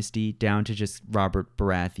dynasty, down to just Robert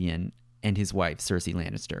Baratheon and his wife, Cersei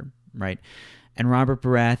Lannister, right? And Robert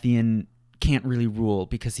Baratheon can't really rule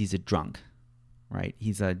because he's a drunk, right?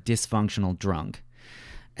 He's a dysfunctional drunk.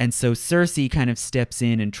 And so Cersei kind of steps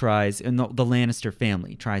in and tries, and the Lannister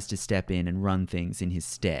family tries to step in and run things in his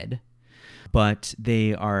stead. But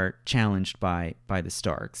they are challenged by the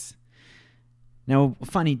Starks. Now, a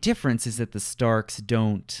funny difference is that the Starks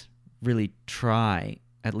don't really try,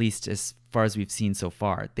 at least as far as we've seen so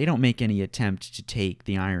far. They don't make any attempt to take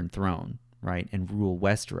the Iron Throne, right, and rule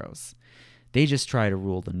Westeros. They just try to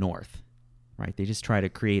rule the North, right? They just try to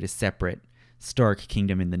create a separate Stark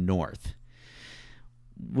kingdom in the North,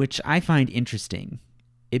 which I find interesting.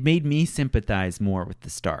 It made me sympathize more with the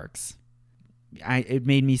Starks. It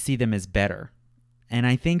made me see them as better. And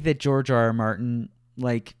I think that George R.R. Martin,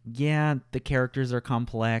 the characters are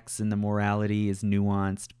complex and the morality is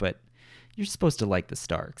nuanced, but you're supposed to like the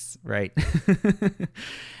Starks, right?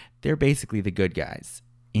 They're basically the good guys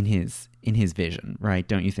in his vision, right?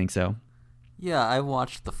 Don't you think so? Yeah, I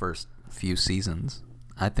watched the first few seasons.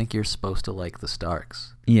 I think you're supposed to like the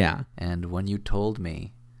Starks. Yeah. And when you told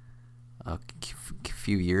me a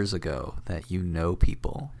few years ago that you know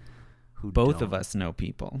people who both of us know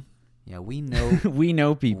people. Yeah, we know. We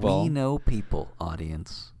know people. We know people,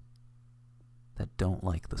 audience, that don't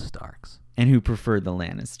like the Starks. And who prefer the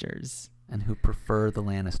Lannisters.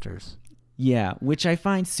 Yeah, which I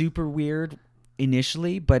find super weird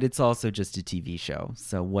initially, but it's also just a TV show,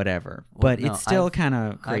 so whatever. Well, but it's still kind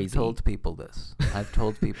of crazy. I've told people this. I've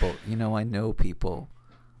told people, I know people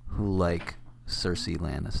who like Cersei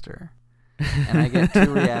Lannister. And I get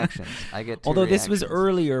two reactions. Although this was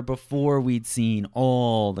earlier, before we'd seen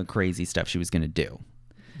all the crazy stuff she was going to do.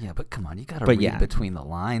 Yeah, but come on, you got to read between the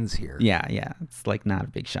lines here. Yeah. It's not a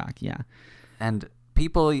big shock, yeah. And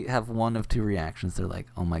people have one of two reactions. They're like,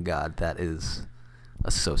 oh my God, that is a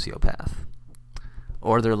sociopath.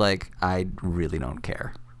 Or they're like, I really don't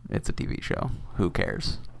care. It's a TV show. Who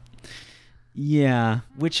cares? Yeah,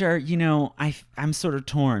 which are, I'm sort of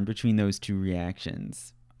torn between those two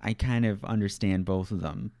reactions. I kind of understand both of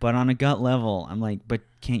them. But on a gut level, I'm like, but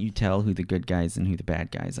can't you tell who the good guys and who the bad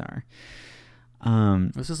guys are?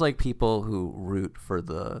 This is like people who root for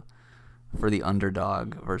the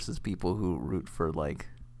underdog versus people who root for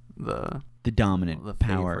the dominant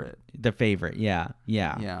power, the favorite. Yeah.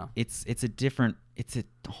 It's a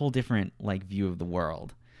whole different view of the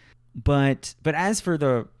world. But as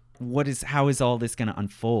for how is all this going to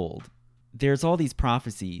unfold? There's all these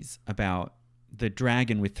prophecies about the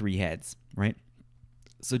dragon with 3 heads, right?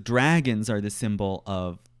 So dragons are the symbol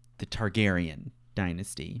of the Targaryen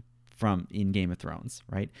dynasty in Game of Thrones,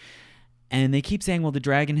 right? And they keep saying, well, the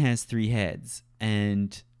dragon has 3 heads,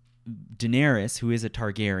 and Daenerys, who is a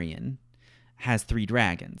Targaryen, has 3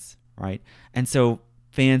 dragons, right? And so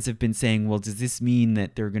fans have been saying, well, does this mean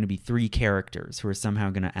that there are going to be 3 characters who are somehow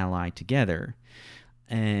going to ally together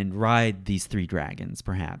and ride these 3 dragons,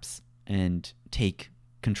 perhaps, and take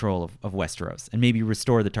control of Westeros and maybe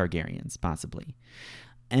restore the Targaryens, possibly?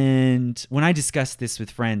 And when I discussed this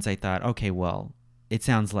with friends, I thought, okay, well, it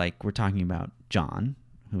sounds like we're talking about Jon,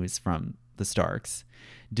 who is from the Starks,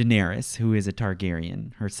 Daenerys, who is a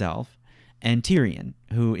Targaryen herself, and Tyrion,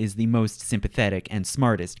 who is the most sympathetic and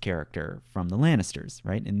smartest character from the Lannisters,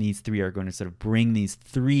 right? And these 3 are going to sort of bring these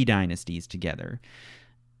 3 dynasties together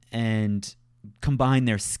and combine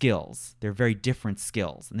their skills, their very different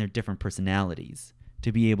skills and their different personalities,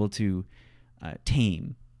 to be able to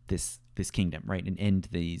tame this kingdom, right, and end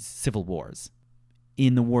these civil wars.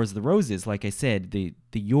 In the Wars of the Roses, like I said, the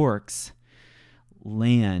Yorks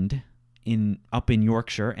land up in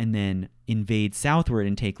Yorkshire and then invade southward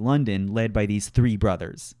and take London, led by these 3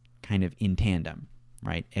 brothers, kind of in tandem,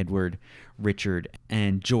 right? Edward, Richard,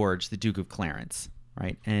 and George, the Duke of Clarence,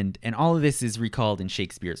 right? And all of this is recalled in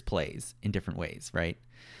Shakespeare's plays in different ways, right?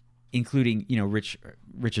 Including,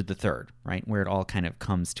 Richard III, right, where it all kind of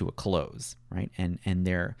comes to a close, right, and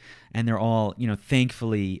they're all,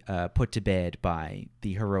 thankfully put to bed by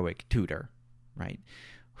the heroic Tudor, right,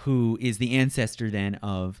 who is the ancestor then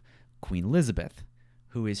of Queen Elizabeth,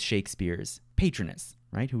 who is Shakespeare's patroness,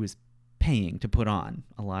 right, who is paying to put on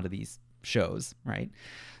a lot of these shows, right.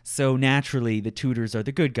 So naturally, the Tudors are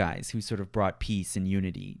the good guys who sort of brought peace and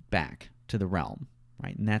unity back to the realm.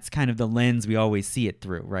 Right, and that's kind of the lens we always see it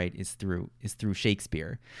through, right? Is through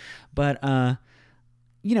Shakespeare, but and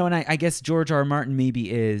I guess George R. R. Martin maybe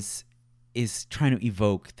is trying to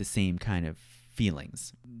evoke the same kind of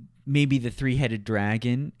feelings. Maybe the three-headed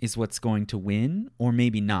dragon is what's going to win, or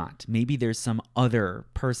maybe not. Maybe there's some other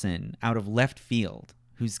person out of left field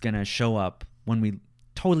who's going to show up when we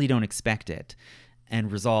totally don't expect it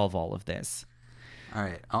and resolve all of this. All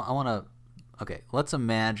right, I want to. Okay, let's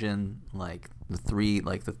imagine like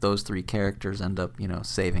those three characters end up,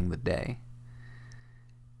 saving the day.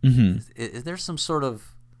 Mm-hmm. Is there some sort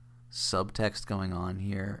of subtext going on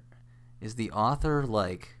here? Is the author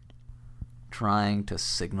like trying to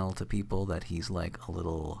signal to people that he's like a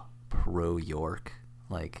little pro York?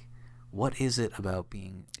 Like, what is it about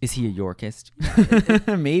being? Is he a Yorkist?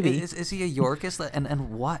 Maybe. Is he a Yorkist?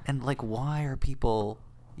 And what? And like, why are people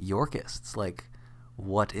Yorkists? Like,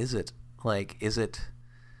 what is it? Like, is it?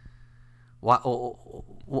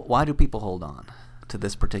 Why do people hold on to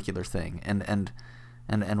this particular thing? And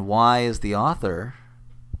why is the author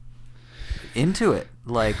into it?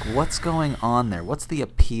 Like, what's going on there? What's the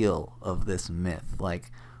appeal of this myth?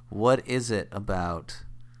 Like, what is it about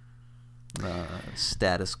the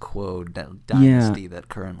status quo dynasty that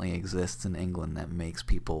currently exists in England that makes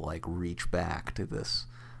people like reach back to this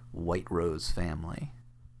White Rose family?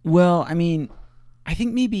 Well, I mean, I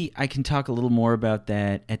think maybe I can talk a little more about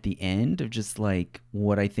that at the end of just like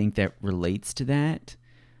what I think that relates to that.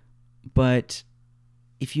 But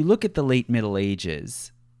if you look at the late Middle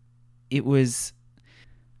Ages, it was,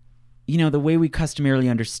 the way we customarily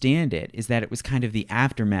understand it is that it was kind of the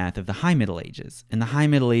aftermath of the High Middle Ages. And the High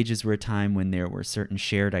Middle Ages were a time when there were certain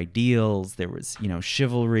shared ideals. There was,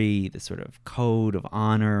 chivalry, the sort of code of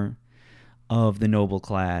honor of the noble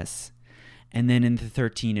class. And then in the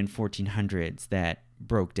 13 and 1400s, that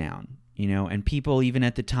broke down, and people even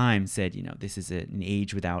at the time said, this is an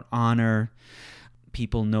age without honor.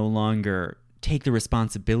 People no longer take the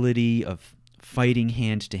responsibility of fighting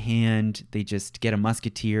hand to hand. They just get a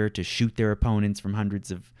musketeer to shoot their opponents from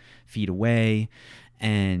hundreds of feet away.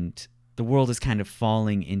 And the world is kind of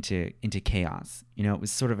falling into chaos. It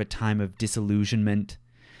was sort of a time of disillusionment.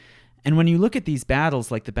 And when you look at these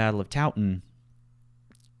battles, like the Battle of Towton,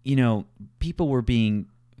 people were being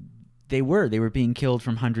killed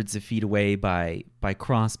from hundreds of feet away by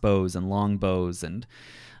crossbows and longbows, and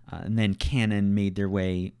then cannon made their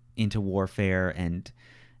way into warfare, and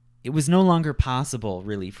it was no longer possible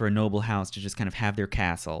really for a noble house to just kind of have their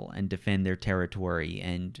castle and defend their territory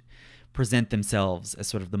and present themselves as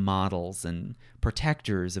sort of the models and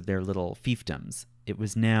protectors of their little fiefdoms. It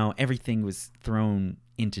was now everything was thrown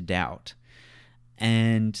into doubt.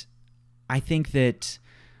 And I think that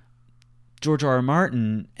George R.R.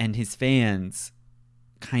 Martin and his fans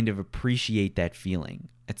kind of appreciate that feeling.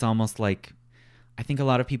 It's almost like I think a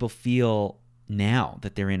lot of people feel now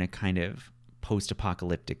that they're in a kind of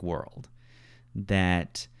post-apocalyptic world,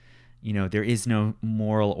 that, there is no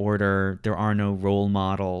moral order, there are no role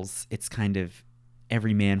models. It's kind of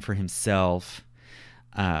every man for himself,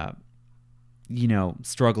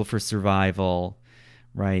 struggle for survival,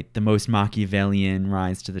 right? The most Machiavellian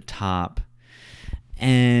rise to the top.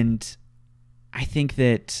 And I think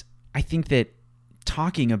that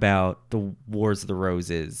talking about the Wars of the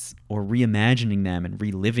Roses or reimagining them and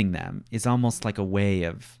reliving them is almost like a way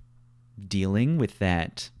of dealing with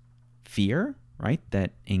that fear, right?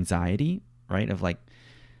 That anxiety, right? Of like,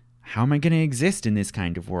 how am I going to exist in this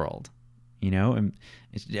kind of world? Am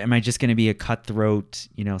I just going to be a cutthroat,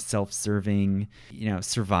 self-serving,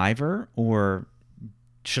 survivor, or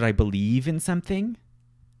should I believe in something?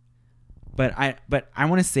 But I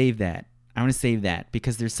want to save that. I want to save that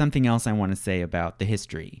because there's something else I want to say about the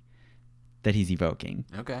history that he's evoking.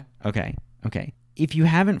 Okay. If you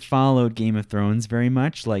haven't followed Game of Thrones very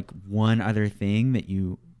much, like one other thing that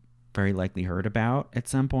you very likely heard about at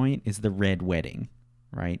some point is the Red Wedding,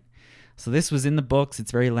 right? So this was in the books.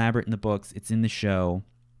 It's very elaborate in the books. It's in the show.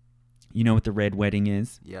 You know what the Red Wedding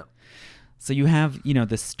is? Yep. So you have,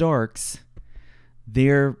 the Starks,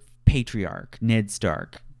 their patriarch, Ned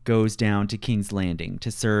Stark, goes down to King's Landing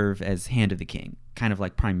to serve as Hand of the King, kind of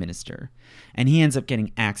like Prime Minister. And he ends up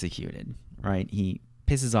getting executed, right? He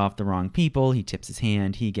pisses off the wrong people, he tips his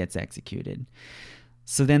hand, he gets executed.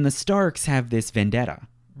 So then the Starks have this vendetta,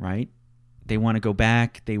 right? They want to go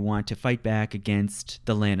back, they want to fight back against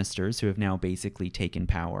the Lannisters, who have now basically taken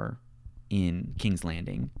power in King's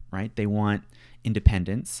Landing, right? They want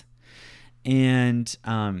independence. And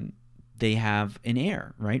they have an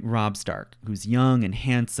heir, right? Robb Stark, who's young and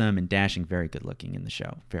handsome and dashing, very good looking in the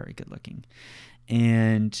show, very good looking.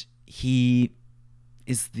 And he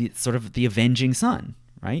is the sort of the avenging son,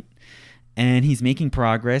 right? And he's making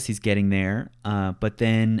progress, he's getting there, but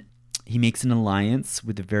then he makes an alliance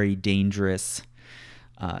with a very dangerous,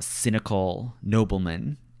 cynical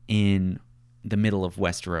nobleman in the middle of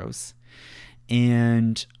Westeros.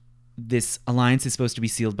 and this alliance is supposed to be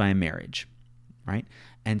sealed by a marriage, right?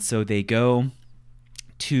 And so they go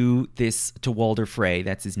to Walder Frey,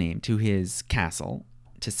 that's his name, to his castle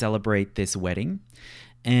to celebrate this wedding,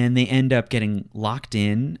 and they end up getting locked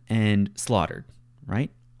in and slaughtered,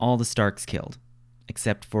 right? All the Starks killed,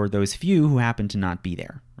 except for those few who happen to not be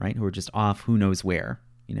there, right? Who are just off who knows where,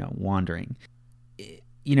 wandering.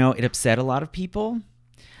 It upset a lot of people.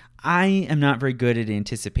 I am not very good at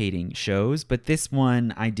anticipating shows, but this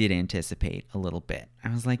one I did anticipate a little bit. I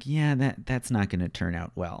was like, yeah, that's not going to turn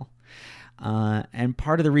out well. And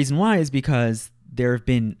part of the reason why is because there have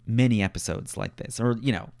been many episodes like this, or,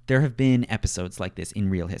 there have been episodes like this in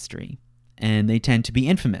real history, and they tend to be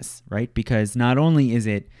infamous, right? Because not only is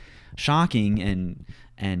it shocking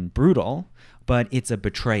and brutal, but it's a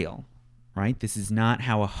betrayal, right? This is not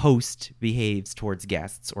how a host behaves towards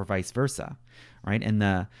guests or vice versa, right? And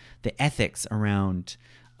the ethics around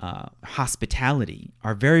hospitality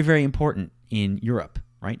are very, very important in Europe,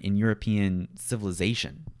 right? In European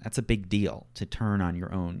civilization. That's a big deal, to turn on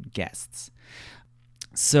your own guests.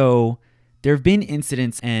 So there have been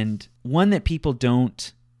incidents, and one that people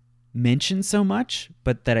don't mention so much,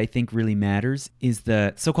 but that I think really matters, is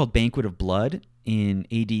the so-called Banquet of Blood in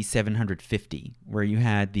AD 750, where you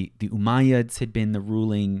had the Umayyads had been the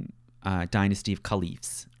ruling dynasty of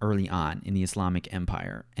caliphs early on in the Islamic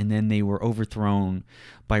Empire, and then they were overthrown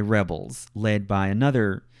by rebels led by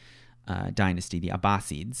another dynasty, the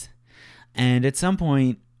Abbasids. And at some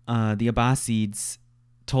point, the Abbasids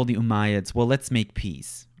told the Umayyads, well, let's make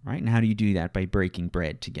peace, right? And how do you do that? By breaking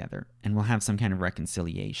bread together, and we'll have some kind of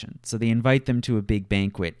reconciliation. So they invite them to a big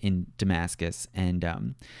banquet in Damascus, and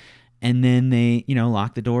then they,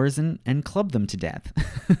 lock the doors and club them to death.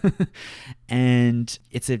 And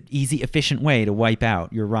it's an easy, efficient way to wipe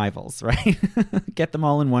out your rivals, right? Get them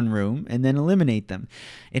all in one room and then eliminate them.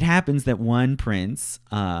 It happens that one prince,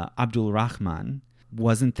 Abdul Rahman,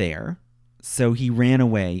 wasn't there, so he ran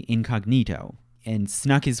away incognito and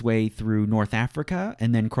snuck his way through North Africa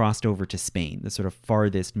and then crossed over to Spain, the sort of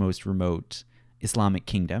farthest, most remote Islamic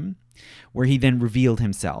kingdom, where he then revealed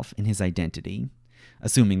himself in his identity,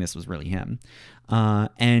 assuming this was really him,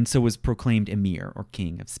 and so was proclaimed emir, or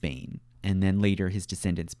king of Spain. And then later his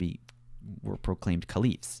descendants were proclaimed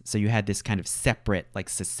caliphs. So you had this kind of separate,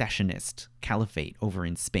 secessionist caliphate over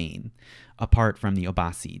in Spain, apart from the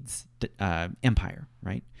Abbasids empire,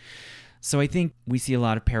 right? So I think we see a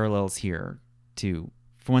lot of parallels here to,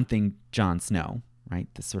 for one thing, Jon Snow, right?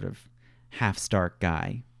 This sort of half-Stark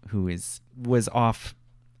guy who was off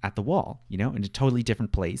at the wall, in a totally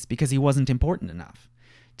different place because he wasn't important enough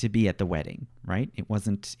to be at the wedding, right? It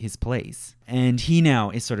wasn't his place. And he now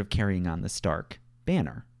is sort of carrying on the Stark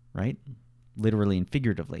banner, right? Literally and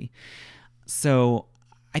figuratively. So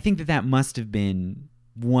I think that must have been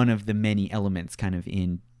one of the many elements kind of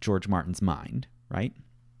in George Martin's mind, right?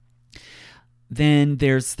 Then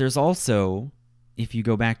there's also, if you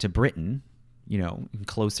go back to Britain, in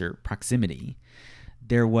closer proximity,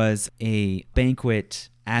 there was a banquet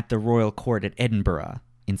at the royal court at Edinburgh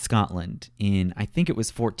in Scotland in, I think it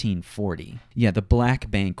was 1440. Yeah, the Black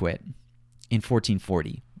Banquet in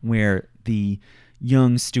 1440, where the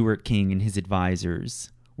young Stuart king and his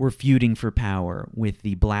advisors were feuding for power with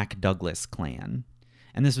the Black Douglas clan.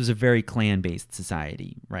 And this was a very clan-based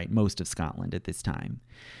society, right? Most of Scotland at this time.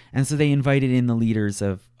 And so they invited in the leaders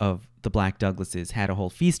of the Black Douglases, had a whole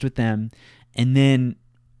feast with them, and then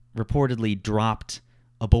reportedly dropped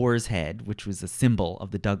a boar's head, which was a symbol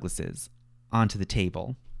of the Douglases, onto the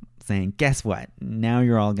table, saying, guess what? Now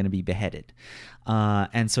you're all going to be beheaded.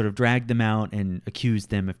 And sort of dragged them out and accused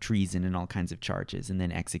them of treason and all kinds of charges, and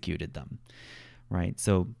then executed them, right?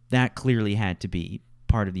 So that clearly had to be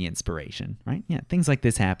part of the inspiration, right? Yeah, things like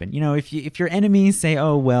this happen. If your enemies say,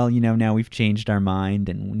 oh, well, now we've changed our mind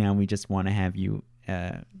and now we just want to have you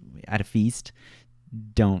at a feast,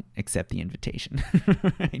 don't accept the invitation,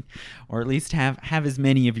 right? Or at least have as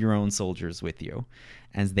many of your own soldiers with you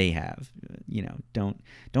as they have.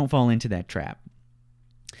 Don't fall into that trap.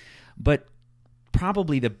 But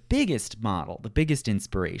probably the biggest model, the biggest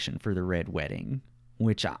inspiration for the Red Wedding,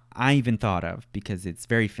 which I even thought of because it's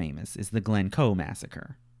very famous, is the Glencoe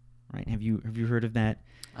massacre, right? Have you heard of that?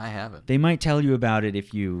 I haven't. They might tell you about it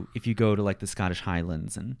if you go to the Scottish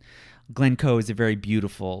Highlands, and Glencoe is a very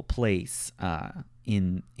beautiful place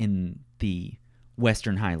in the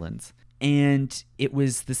Western Highlands, and it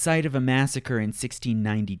was the site of a massacre in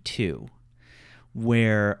 1692,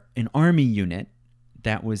 where an army unit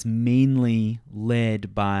that was mainly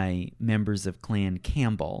led by members of Clan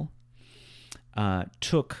Campbell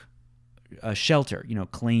took a shelter,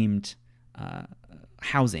 claimed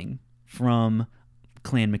housing from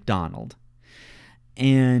Clan MacDonald.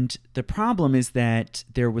 And the problem is that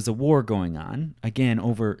there was a war going on, again,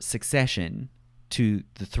 over succession to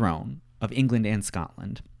the throne of England and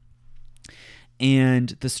Scotland. And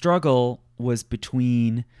the struggle was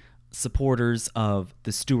between supporters of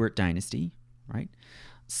the Stuart dynasty, right?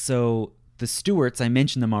 So the Stuarts, I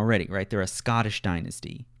mentioned them already, right? They're a Scottish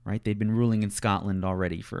dynasty, right? They'd been ruling in Scotland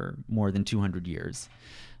already for more than 200 years.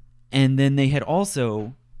 And then they had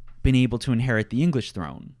also been able to inherit the English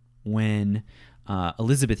throne. When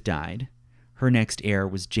Elizabeth died, her next heir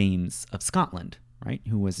was James of Scotland, right?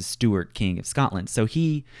 Who was a Stuart king of Scotland. So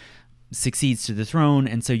he succeeds to the throne,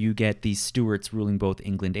 and so you get these Stuarts ruling both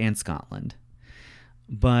England and Scotland.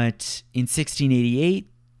 But in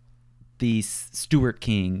 1688, the Stuart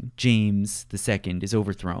king, James II, is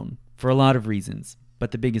overthrown for a lot of reasons,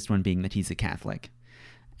 but the biggest one being that he's a Catholic.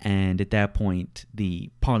 And at that point,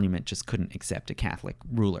 the Parliament just couldn't accept a Catholic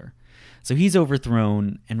ruler. So he's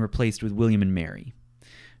overthrown and replaced with William and Mary,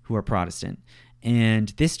 who are Protestant. And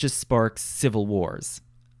this just sparks civil wars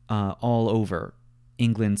all over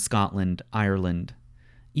England, Scotland, Ireland,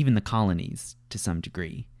 even the colonies to some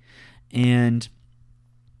degree. And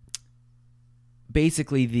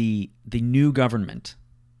basically the new government,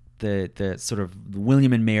 the sort of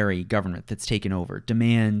William and Mary government that's taken over,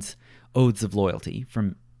 demands oaths of loyalty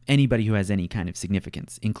from anybody who has any kind of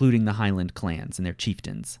significance, including the Highland clans and their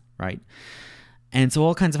chieftains, right? And so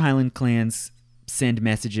all kinds of Highland clans send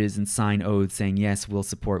messages and sign oaths saying, yes, we'll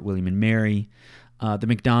support William and Mary. The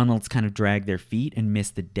MacDonalds kind of drag their feet and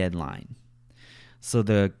miss the deadline. So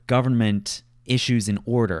the government issues an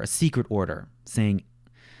order, a secret order, saying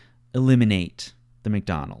eliminate the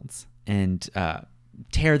MacDonalds and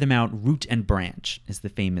tear them out root and branch is the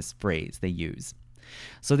famous phrase they use.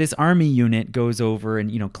 So this army unit goes over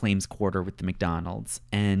and claims quarter with the MacDonalds,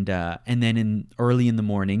 and then early in the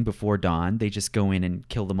morning before dawn, they just go in and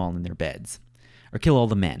kill them all in their beds, or kill all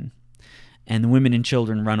the men, and the women and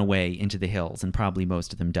children run away into the hills, and probably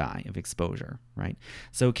most of them die of exposure, right?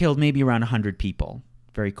 So killed maybe around 100 people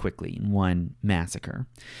very quickly in one massacre,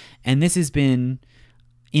 and this has been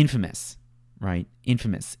infamous, right?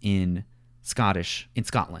 Infamous in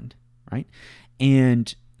Scotland, right?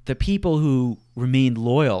 And the people who remained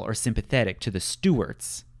loyal or sympathetic to the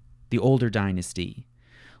Stuarts, the older dynasty,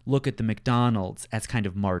 look at the MacDonalds as kind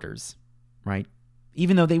of martyrs, right?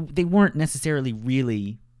 Even though they weren't necessarily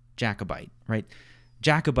really Jacobite, right?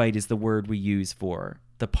 Jacobite is the word we use for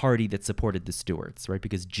the party that supported the Stuarts, right?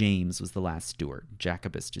 Because James was the last Stuart.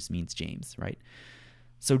 Jacobus just means James, right?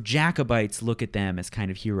 So Jacobites look at them as kind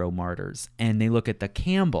of hero martyrs, and they look at the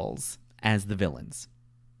Campbells as the villains,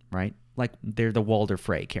 right? Like they're the Walder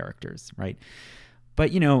Frey characters, right?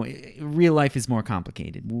 But, real life is more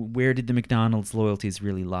complicated. Where did the MacDonalds' loyalties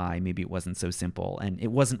really lie? Maybe it wasn't so simple. And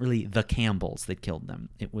it wasn't really the Campbells that killed them.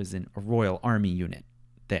 It was a royal army unit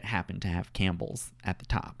that happened to have Campbells at the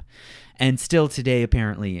top. And still today,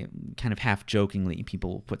 apparently, kind of half-jokingly, people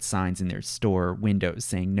will put signs in their store windows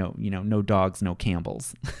saying, no dogs, no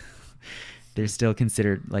Campbells. They're still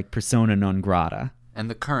considered like persona non grata. And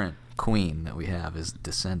the current queen that we have is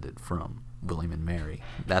descended from William and Mary.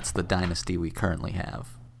 That's the dynasty we currently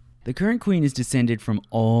have. The current queen is descended from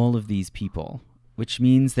all of these people, which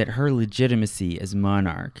means that her legitimacy as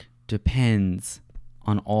monarch depends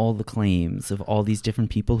on all the claims of all these different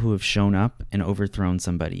people who have shown up and overthrown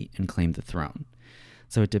somebody and claimed the throne.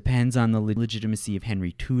 So it depends on the legitimacy of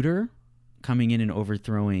Henry Tudor coming in and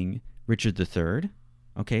overthrowing Richard III.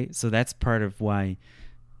 Okay, so that's part of why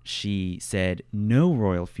she said no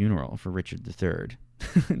royal funeral for Richard III.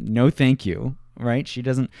 No, thank you. Right? She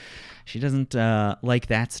doesn't like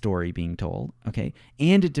that story being told. Okay,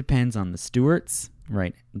 and it depends on the Stuarts,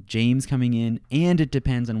 right? James coming in, and it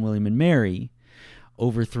depends on William and Mary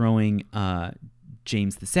overthrowing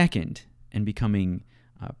James II and becoming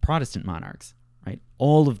Protestant monarchs. Right?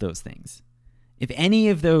 All of those things. If any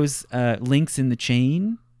of those links in the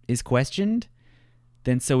chain is questioned,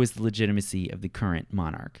 then so is the legitimacy of the current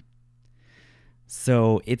monarch.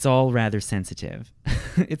 So it's all rather sensitive.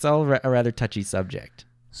 It's all a rather touchy subject.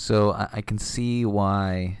 So I can see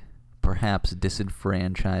why perhaps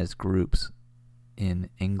disenfranchised groups in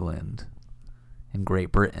England and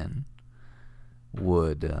Great Britain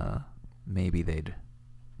would, maybe they'd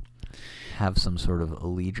have some sort of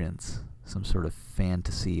allegiance, some sort of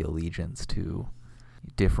fantasy allegiance to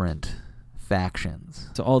different factions.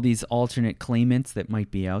 So all these alternate claimants that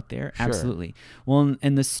might be out there? Sure. Absolutely. Well,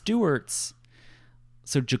 and the Stuarts,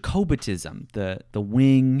 so Jacobitism, the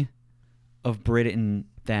wing of Britain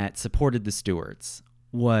that supported the Stuarts,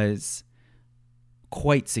 was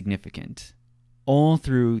quite significant all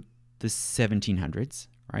through the 1700s,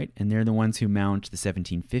 right? And they're the ones who mount the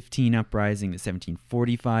 1715 uprising, the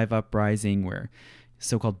 1745 uprising, where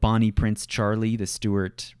so-called Bonnie Prince Charlie, the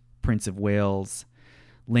Stuart Prince of Wales,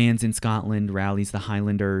 lands in Scotland, rallies the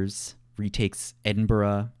Highlanders, retakes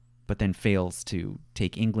Edinburgh, but then fails to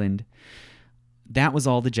take England. That was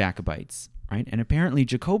all the Jacobites, right? And apparently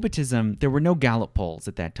Jacobitism, there were no Gallup polls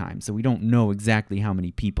at that time, so we don't know exactly how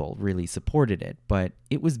many people really supported it, but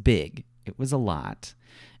it was big. It was a lot.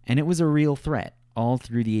 And it was a real threat all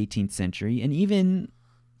through the 18th century, and even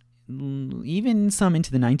some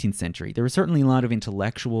into the 19th century. There were certainly a lot of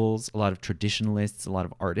intellectuals, a lot of traditionalists, a lot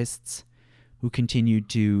of artists who continued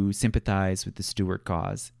to sympathize with the Stuart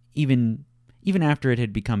cause, even after it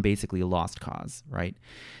had become basically a lost cause, right?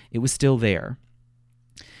 It was still there.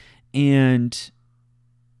 And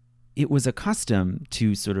it was a custom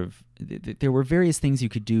to sort of, there were various things you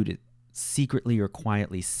could do to secretly or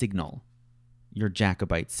quietly signal your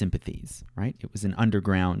Jacobite sympathies, right? It was an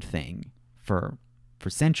underground thing for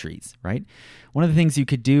centuries, right? One of the things you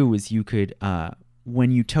could do was you could,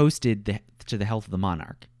 when you toasted to the health of the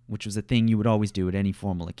monarch, which was a thing you would always do at any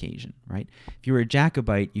formal occasion, right? If you were a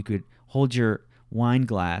Jacobite, you could hold your wine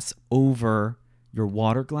glass over your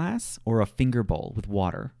water glass or a finger bowl with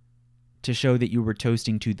water to show that you were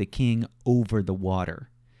toasting to the king over the water,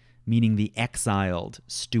 meaning the exiled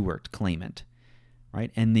Stuart claimant,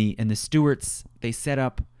 right? And the Stuarts, they set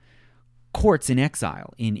up courts in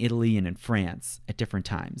exile in Italy and in France at different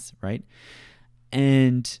times, right?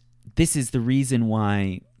 And this is the reason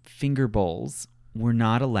why finger bowls were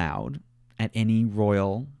not allowed at any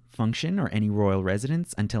royal function or any royal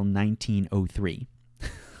residence until 1903.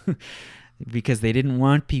 Because they didn't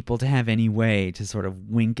want people to have any way to sort of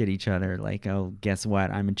wink at each other like, oh, guess what?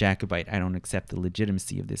 I'm a Jacobite. I don't accept the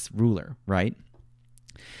legitimacy of this ruler, right?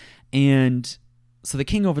 And so the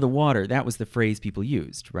king over the water, that was the phrase people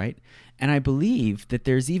used, right? And I believe that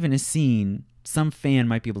there's even a scene, some fan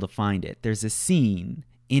might be able to find it. There's a scene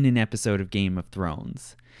in an episode of Game of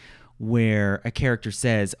Thrones where a character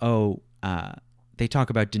says, they talk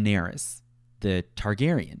about Daenerys, the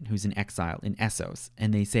Targaryen, who's in exile in Essos.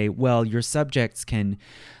 And they say, well, your subjects can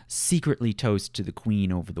secretly toast to the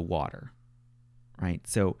queen over the water, right?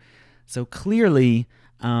 So clearly,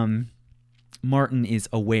 Martin is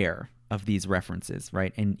aware of these references,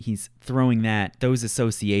 right? And he's throwing those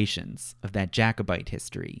associations of that Jacobite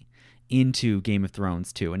history into Game of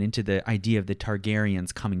Thrones too, and into the idea of the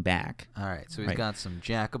Targaryens coming back. All right, so he's got some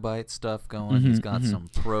Jacobite stuff going. He's got some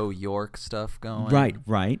pro-York stuff going.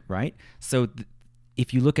 Right. So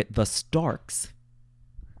if you look at the Starks,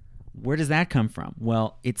 where does that come from?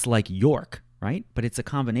 Well, it's like York, right? But it's a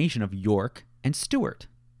combination of York and Stuart,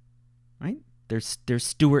 right? There's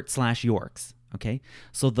Stuart/Yorks. Okay,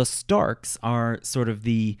 so the Starks are sort of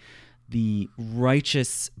the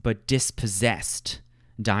righteous but dispossessed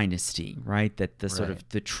dynasty, right? That the sort of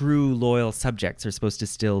the true loyal subjects are supposed to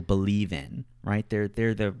still believe in, right? They're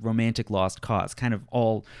the romantic lost cause, kind of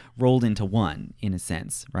all rolled into one in a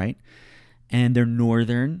sense, right? And they're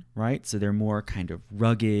northern, right? So they're more kind of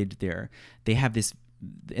rugged. They have this,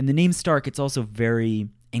 and the name Stark, it's also very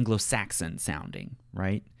Anglo-Saxon sounding,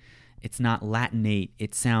 right? It's not Latinate.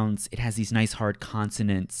 It has these nice hard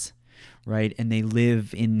consonants, right? And they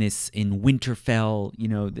live in Winterfell,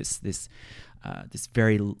 this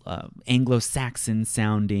very Anglo-Saxon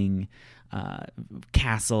sounding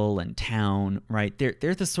castle and town, right?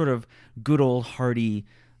 They're the sort of good old hearty,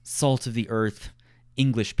 salt of the earth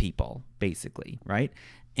English people, basically, right?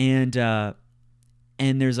 And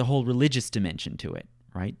there's a whole religious dimension to it,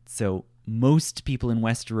 right? So most people in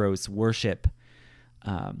Westeros worship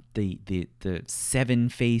the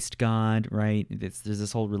seven-faced god, right? There's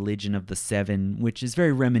this whole religion of the seven, which is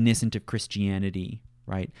very reminiscent of Christianity,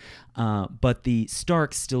 right? But the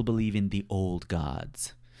Starks still believe in the old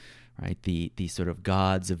gods, right? The sort of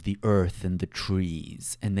gods of the earth and the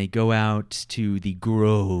trees, and they go out to the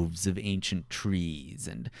groves of ancient trees,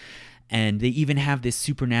 and they even have this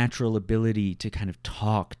supernatural ability to kind of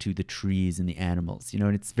talk to the trees and the animals,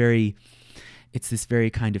 and it's this very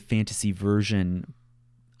kind of fantasy version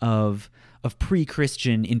of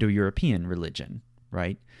pre-Christian Indo-European religion,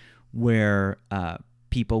 right? Where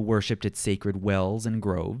people worshipped at sacred wells and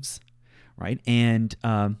groves, right? And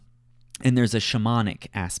there's a shamanic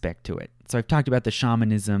aspect to it. So I've talked about the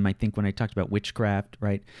shamanism, I think, when I talked about witchcraft,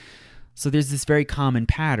 right? So there's this very common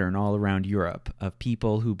pattern all around Europe of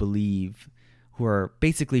people who are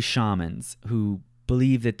basically shamans, who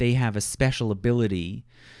believe that they have a special ability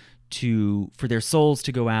for their souls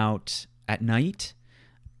to go out at night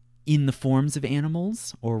in the forms of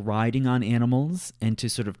animals or riding on animals, and to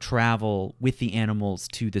sort of travel with the animals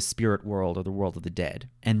to the spirit world or the world of the dead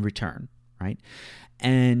and return, right?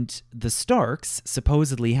 And the Starks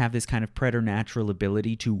supposedly have this kind of preternatural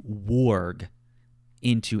ability to warg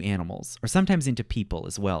into animals, or sometimes into people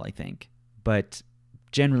as well, I think, but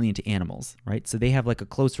generally into animals, right? So they have like a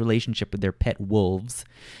close relationship with their pet wolves,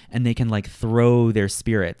 and they can like throw their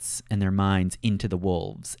spirits and their minds into the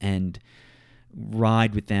wolves and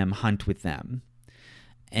ride with them, hunt with them.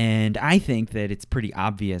 And I think that it's pretty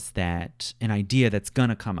obvious that an idea that's going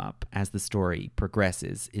to come up as the story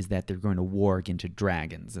progresses is that they're going to warg into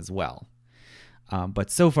dragons as well. But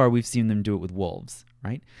so far, we've seen them do it with wolves,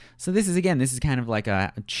 right? So this is kind of like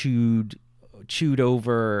a chewed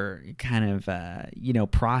over kind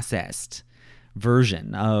of, processed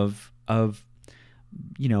version of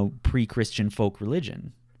pre-Christian folk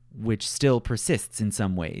religion, which still persists in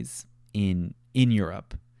some ways in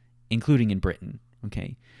Europe, including in Britain.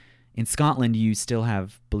 Okay. In Scotland, you still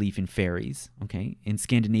have belief in fairies. Okay. In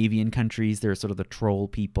Scandinavian countries, there are sort of the troll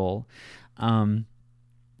people. And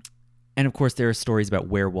of course, there are stories about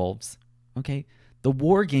werewolves. Okay. The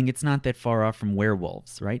warging, it's not that far off from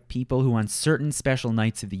werewolves, right? People who on certain special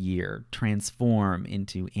nights of the year transform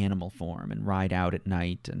into animal form and ride out at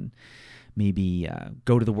night and maybe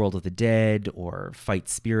go to the world of the dead or fight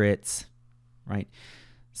spirits, right?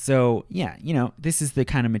 So, yeah, this is the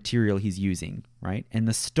kind of material he's using, right? And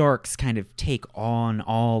the Starks kind of take on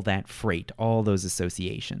all that freight, all those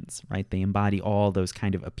associations, right? They embody all those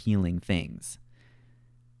kind of appealing things.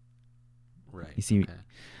 Right. You see,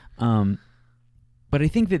 okay. But I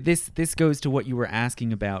think that this goes to what you were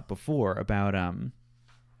asking about before, about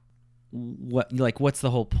what's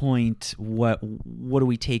the whole point? What do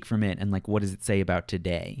we take from it, and like what does it say about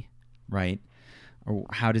today, right? Or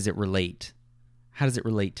how does it relate? How does it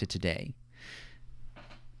relate to today?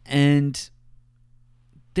 And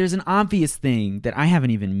there's an obvious thing that I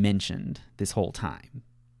haven't even mentioned this whole time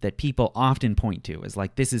that people often point to as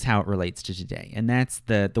like, this is how it relates to today. And that's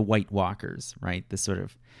the White Walkers, right? The sort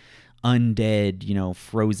of undead,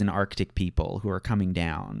 frozen Arctic people who are coming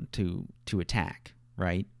down to attack,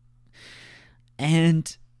 right?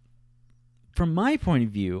 And from my point of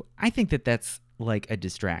view, I think that that's like a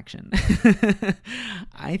distraction.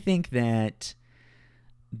 I think that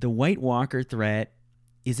the White Walker threat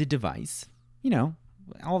is a device.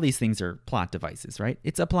 All these things are plot devices, right?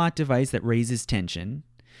 It's a plot device that raises tension.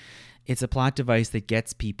 It's a plot device that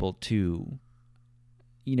gets people to,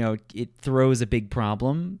 it throws a big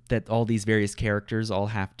problem that all these various characters all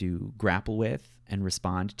have to grapple with and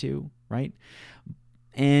respond to, right?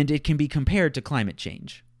 And it can be compared to climate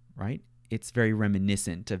change, right? It's very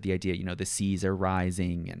reminiscent of the idea, the seas are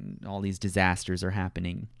rising and all these disasters are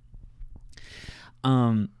happening.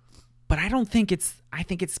 But I think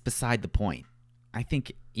it's beside the point. I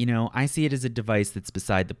think, I see it as a device that's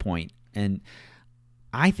beside the point. And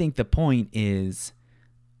I think the point is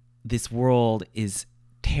this world is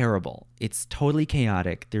terrible. It's totally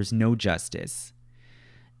chaotic. There's no justice.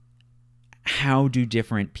 How do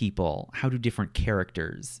different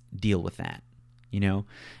characters deal with that?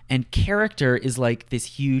 And character is like this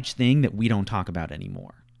huge thing that we don't talk about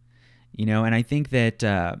anymore. And I think that,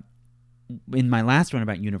 in my last one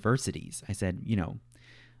about universities, I said,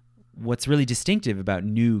 what's really distinctive about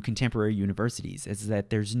new contemporary universities is that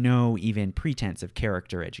there's no even pretense of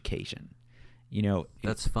character education.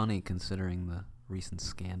 That's funny considering the recent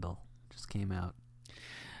scandal just came out.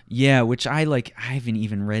 Yeah, which I haven't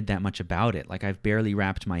even read that much about it. Like, I've barely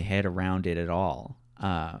wrapped my head around it at all.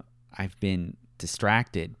 I've been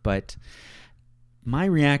distracted, but my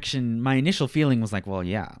initial feeling was like, well,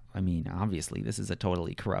 yeah, obviously this is a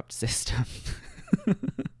totally corrupt system.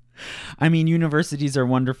 Universities are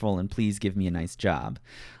wonderful, and please give me a nice job,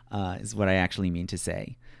 is what I actually mean to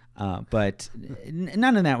say. But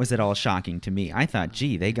none of that was at all shocking to me. I thought,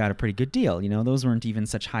 gee, they got a pretty good deal. Those weren't even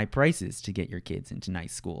such high prices to get your kids into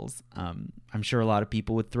nice schools. I'm sure a lot of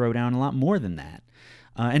people would throw down a lot more than that.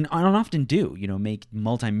 And often do, make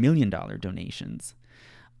multi-million-dollar donations.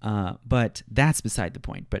 But that's beside the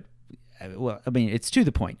point. But, it's to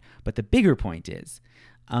the point. But the bigger point is,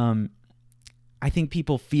 I think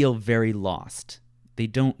people feel very lost. They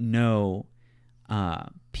don't know.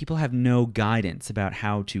 People have no guidance about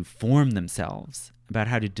how to form themselves, about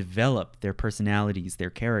how to develop their personalities, their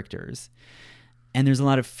characters. And there's a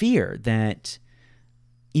lot of fear that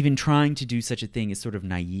even trying to do such a thing is sort of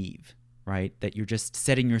naive, right? That you're just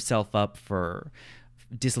setting yourself up for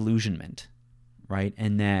disillusionment, right?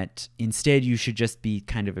 And that instead you should just be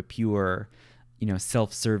kind of a pure,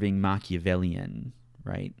 self-serving Machiavellian,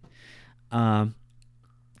 right?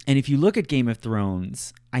 And if you look at Game of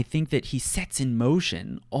Thrones, I think that he sets in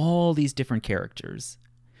motion all these different characters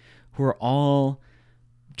who are all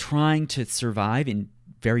trying to survive in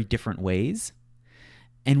very different ways,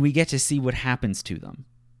 and we get to see what happens to them,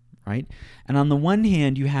 right? And on the one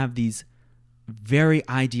hand, you have these very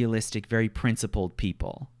idealistic, very principled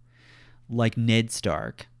people like Ned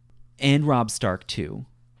Stark and Robb Stark too,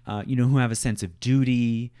 who have a sense of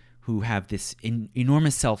duty, who have this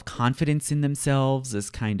enormous self-confidence in themselves as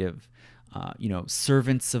kind of,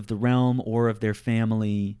 servants of the realm or of their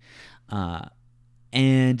family,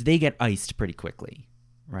 and they get iced pretty quickly,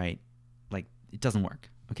 right? Like, it doesn't work,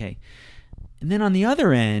 okay? And then on the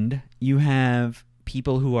other end, you have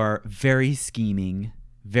people who are very scheming,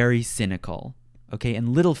 very cynical, okay? And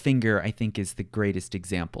Littlefinger, I think, is the greatest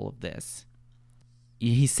example of this.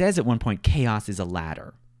 He says at one point, chaos is a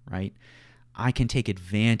ladder, right? I can take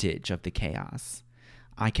advantage of the chaos.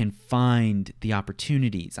 I can find the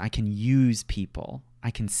opportunities. I can use people.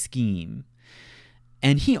 I can scheme.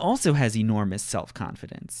 And he also has enormous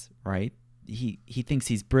self-confidence, right? He thinks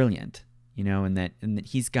he's brilliant, and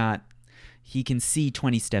that he can see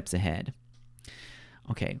 20 steps ahead.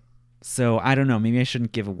 Okay, so I don't know. Maybe I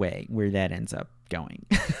shouldn't give away where that ends up going.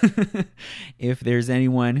 If there's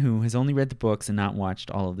anyone who has only read the books and not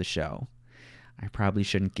watched all of the show, I probably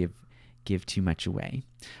shouldn't give too much away.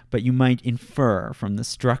 But you might infer from the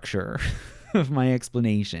structure of my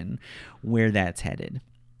explanation where that's headed.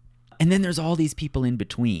 And then there's all these people in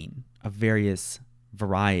between of various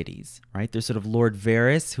varieties, right? There's sort of Lord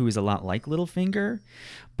Varys, who is a lot like Littlefinger,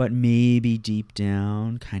 but maybe deep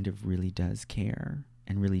down kind of really does care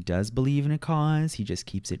and really does believe in a cause. He just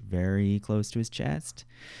keeps it very close to his chest.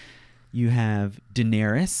 You have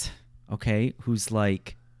Daenerys, okay, who's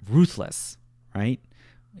like ruthless, right?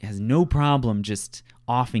 Has no problem just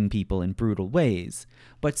offing people in brutal ways,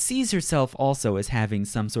 but sees herself also as having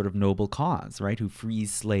some sort of noble cause, right? Who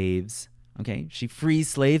frees slaves, okay? She frees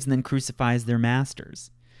slaves and then crucifies their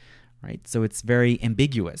masters, right? So it's very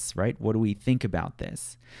ambiguous, right? What do we think about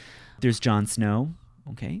this? There's Jon Snow,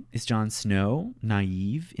 okay? Is Jon Snow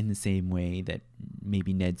naive in the same way that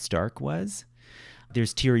maybe Ned Stark was?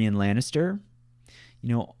 There's Tyrion Lannister.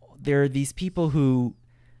 There are these people who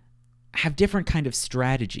have different kind of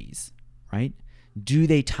strategies, right? Do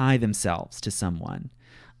they tie themselves to someone?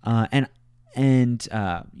 And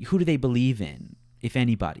who do they believe in, if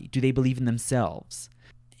anybody? Do they believe in themselves?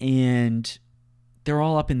 And they're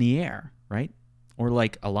all up in the air, right? Or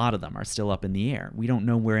like a lot of them are still up in the air. We don't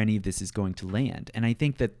know where any of this is going to land. And I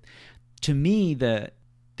think that, to me, the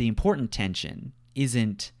important tension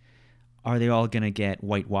isn't, are they all going to get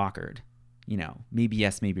White Walkered? Maybe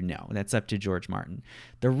yes, maybe no. That's up to George Martin.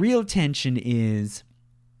 The real tension is,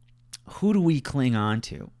 who do we cling on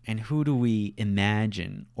to and who do we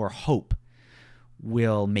imagine or hope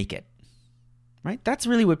will make it, right? That's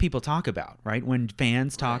really what people talk about, right? When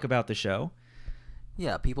fans talk about the show.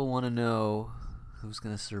 Yeah, people want to know who's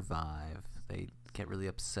going to survive. They get really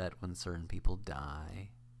upset when certain people die.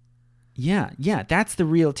 Yeah, that's the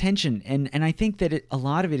real tension. And I think that a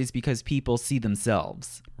lot of it is because people see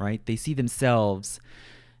themselves, right? They see themselves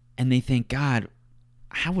and they think, God,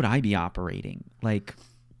 how would I be operating? Like,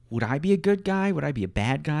 would I be a good guy? Would I be a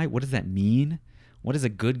bad guy? What does that mean? What does a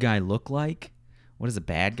good guy look like? What does a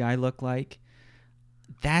bad guy look like?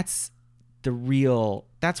 That's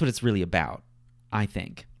what it's really about, I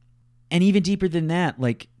think. And even deeper than that,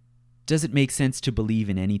 like, does it make sense to believe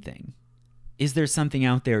in anything? Is there something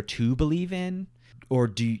out there to believe in? Or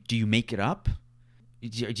do you make it up?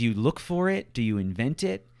 Do you look for it? Do you invent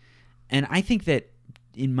it? And I think that,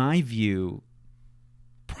 in my view,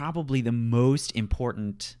 probably the most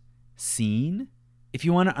important scene, if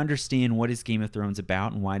you want to understand what is Game of Thrones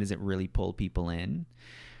about and why does it really pull people in,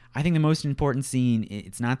 I think the most important scene,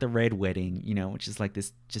 it's not the Red Wedding, which is like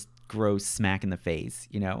this just gross smack in the face,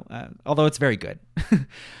 although it's very good.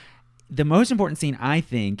 The most important scene, I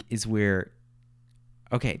think, is where,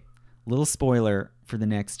 okay, little spoiler for the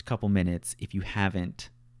next couple minutes if you haven't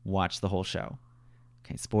watched the whole show.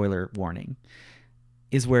 Okay, spoiler warning.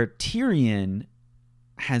 Is where Tyrion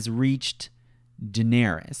has reached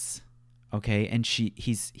Daenerys, okay, and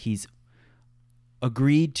he's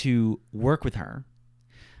agreed to work with her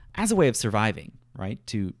as a way of surviving, right?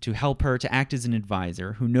 To help her, to act as an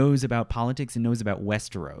advisor who knows about politics and knows about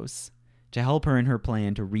Westeros, to help her in her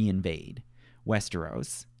plan to reinvade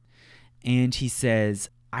Westeros. And he says,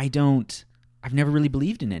 I've never really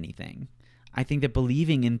believed in anything. I think that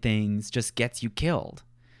believing in things just gets you killed,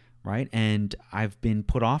 right? And I've been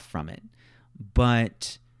put off from it.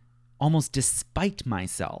 But almost despite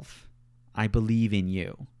myself, I believe in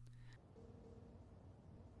you.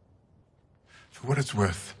 For what it's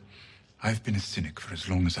worth, I've been a cynic for as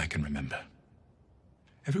long as I can remember.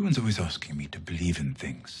 Everyone's always asking me to believe in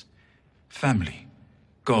things. Family,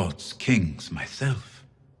 gods, kings, myself.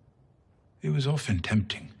 It was often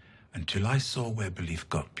tempting until I saw where belief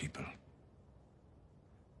got people.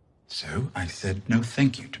 So I said no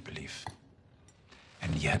thank you to belief.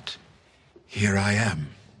 And yet, here I am.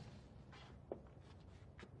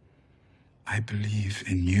 I believe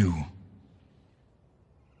in you.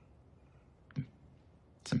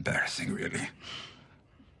 It's embarrassing, really.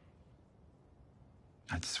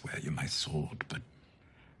 I'd swear you're my sword, but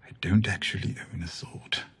I don't actually own a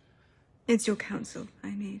sword. It's your counsel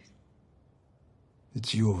I need.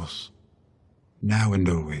 It's yours. Now and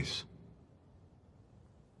always.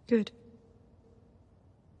 Good.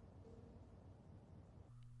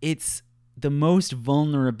 It's the most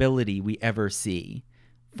vulnerability we ever see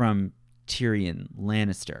from Tyrion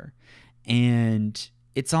Lannister. And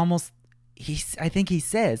it's almost, I think he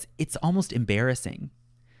says, it's almost embarrassing.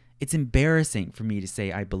 It's embarrassing for me to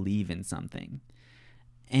say I believe in something.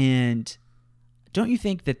 And don't you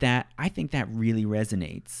think I think that really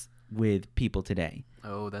resonates with people today?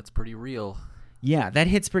 Oh, that's pretty real. Yeah, that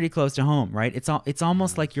hits pretty close to home, right? It's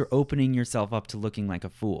almost like you're opening yourself up to looking like a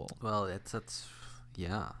fool. Well,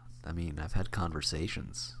 yeah. I mean, I've had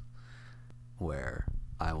conversations where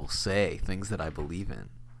I will say things that I believe in,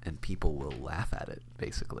 and people will laugh at it,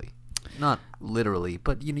 basically. Not literally,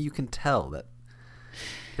 but you can tell that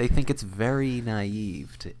they think it's very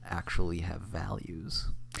naive to actually have values.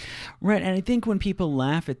 Right, and I think when people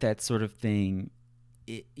laugh at that sort of thing,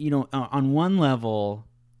 on one level,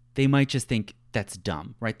 they might just think that's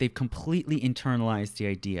dumb, right? They've completely internalized the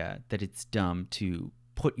idea that it's dumb to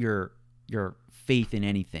put your faith in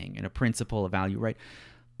anything, in a principle, a value, right?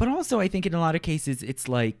 But also, I think in a lot of cases, it's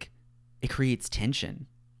like it creates tension.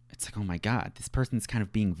 It's like, oh my God, this person's kind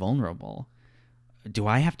of being vulnerable. Do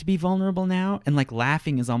I have to be vulnerable now? And like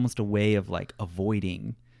laughing is almost a way of like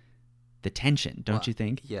avoiding the tension, don't you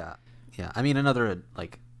think? Yeah. I mean, another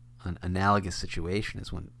like an analogous situation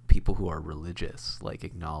is when people who are religious like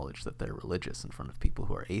acknowledge that they're religious in front of people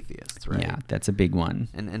who are atheists, right? Yeah, that's a big one.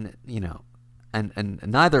 And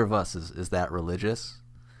neither of us is that religious.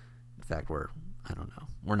 In fact, we're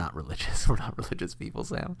not religious. We're not religious people,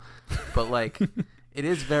 Sam. But like, it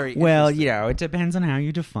is very well, interesting. it depends on how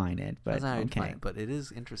you define it. But Depends on how you okay, define it, but it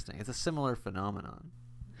is interesting. It's a similar phenomenon.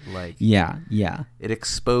 Like, yeah, it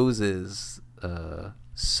exposes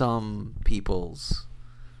some people's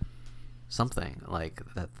something like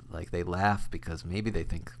that. Like they laugh because maybe they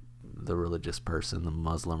think the religious person, the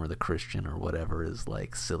Muslim or the Christian or whatever, is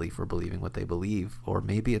like silly for believing what they believe, or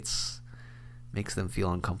maybe it's makes them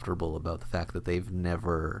feel uncomfortable about the fact that they've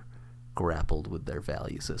never grappled with their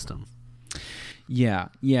value system. Yeah,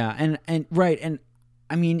 and right, and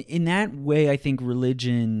I mean, in that way, I think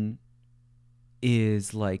religion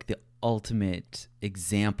is like the ultimate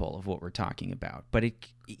example of what we're talking about. But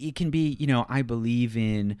it can be, I believe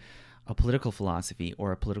in a political philosophy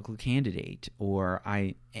or a political candidate or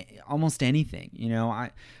almost anything,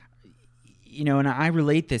 and I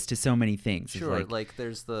relate this to so many things. Sure, like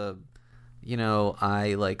there's the,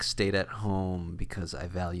 I like stayed at home because I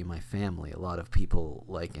value my family. A lot of people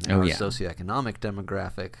like in our socioeconomic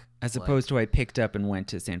demographic, as opposed to I picked up and went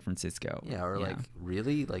to San Francisco. Yeah, or like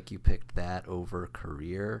really, like you picked that over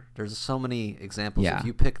career. There's so many examples of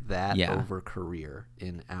you picked that over career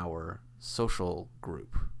in our social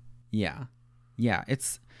group. Yeah. I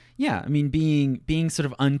mean, being sort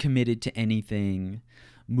of uncommitted to anything,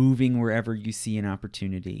 moving wherever you see an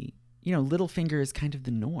opportunity. Littlefinger is kind of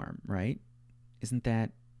the norm, right? Isn't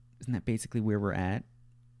that basically where we're at?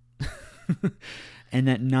 And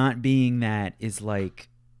that not being that is like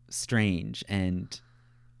strange and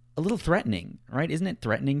a little threatening, right? Isn't it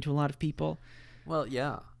threatening to a lot of people? Well,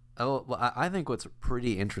 yeah. Oh, well, I think what's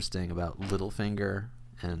pretty interesting about Littlefinger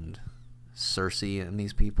and Cersei and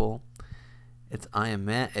these people, it's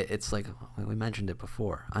like we mentioned it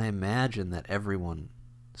before. I imagine that everyone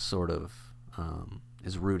sort of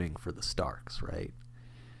is rooting for the Starks, right?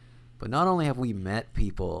 But not only have we met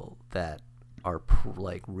people that are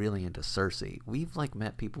like really into Cersei, we've like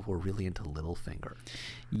met people who are really into Littlefinger.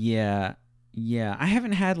 Yeah. I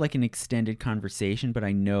haven't had like an extended conversation, but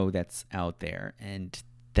I know that's out there, and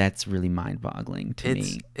that's really mind-boggling to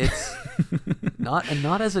me. It's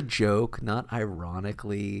not as a joke, not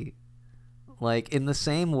ironically, like in the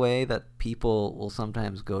same way that people will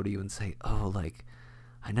sometimes go to you and say, "Oh, like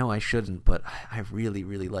I know I shouldn't, but I really,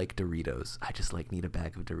 really like Doritos. I just like need a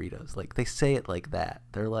bag of Doritos." Like they say it like that.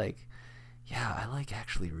 They're like, "Yeah, I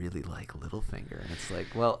actually really like Littlefinger," and it's like,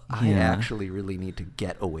 well, I actually really need to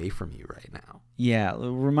get away from you right now. Yeah,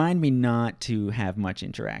 remind me not to have much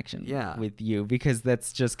interaction with you, because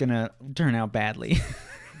that's just gonna turn out badly.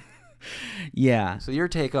 Yeah. So your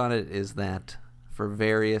take on it is that for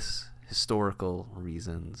various historical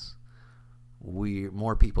reasons,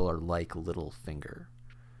 more people are like Littlefinger,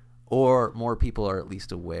 or more people are at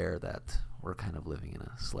least aware that we're kind of living in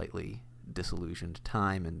a slightly disillusioned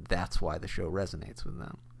time, and that's why the show resonates with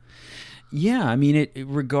them. Yeah, I mean,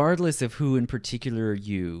 regardless of who in particular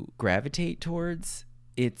you gravitate towards,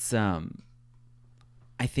 it's I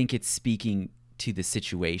think it's speaking to the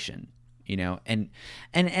situation, you know, and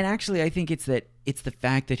actually I think it's the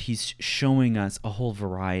fact that he's showing us a whole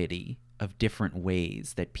variety of different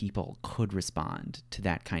ways that people could respond to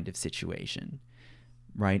that kind of situation,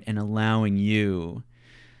 right? And allowing you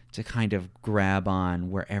to kind of grab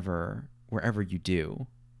on wherever you do.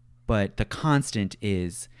 But the constant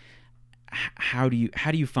is how do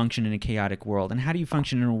you function in a chaotic world, and how do you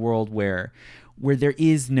function in a world where there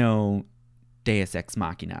is no Deus Ex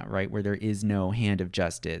Machina, right? Where there is no hand of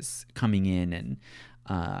justice coming in and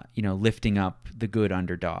lifting up the good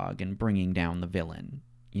underdog and bringing down the villain.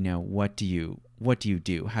 You know, what do you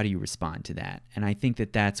do? How do you respond to that? And I think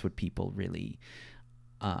that that's what people really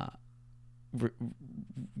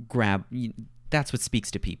grab. That's what speaks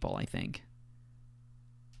to people, I think.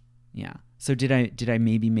 Yeah. So did I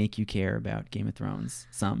maybe make you care about Game of Thrones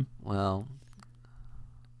some? Well,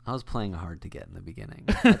 I was playing hard to get in the beginning.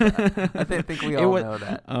 I think we all know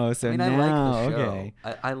that. Oh, so I mean, now, I like the show. okay.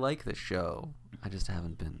 I like the show. I just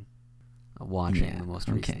haven't been watching the most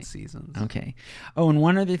recent seasons. Okay. Oh, and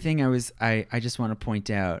one other thing I just want to point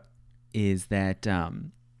out is that the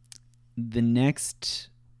next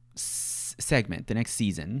segment, the next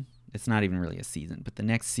season, it's not even really a season, but the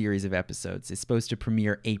next series of episodes is supposed to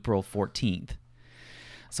premiere April 14th.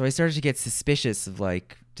 So I started to get suspicious of,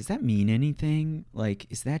 like, does that mean anything? Like,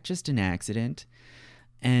 is that just an accident?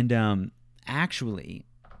 And actually,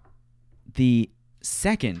 the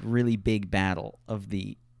second really big battle of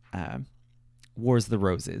the Wars of the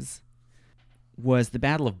Roses was the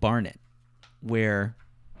Battle of Barnet, where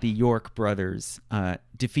the York brothers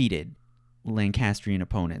defeated Lancastrian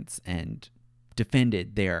opponents and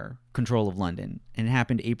defended their control of London. And it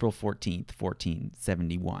happened April 14th,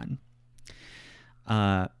 1471.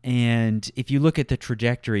 And if you look at the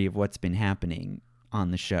trajectory of what's been happening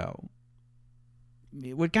on the show,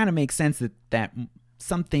 it would kind of make sense that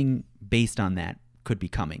something based on that could be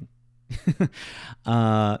coming.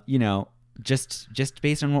 Just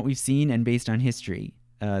based on what we've seen and based on history,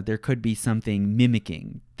 there could be something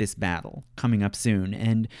mimicking this battle coming up soon.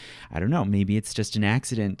 And I don't know, maybe it's just an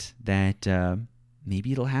accident that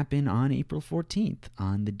maybe it'll happen on April 14th,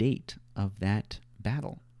 on the date of that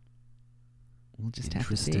battle. We'll just have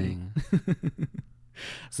to see.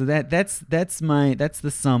 So that's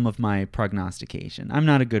the sum of my prognostication. I'm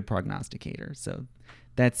not a good prognosticator, so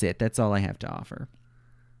that's it. That's all I have to offer.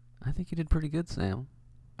 I think you did pretty good, Sam.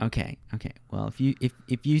 Okay. Well,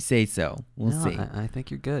 if you say so, we'll see. I think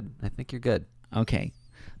you're good. Okay.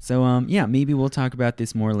 So maybe we'll talk about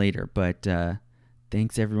this more later. But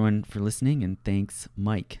thanks everyone for listening, and thanks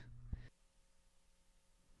Mike.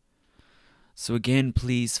 So again,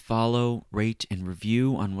 please follow, rate, and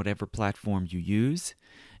review on whatever platform you use.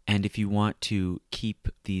 And if you want to keep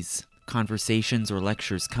these conversations or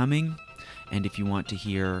lectures coming, and if you want to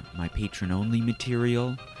hear my patron-only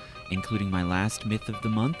material, including my last Myth of the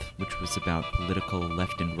Month, which was about political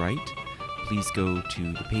left and right, please go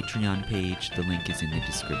to the Patreon page. The link is in the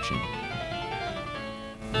description.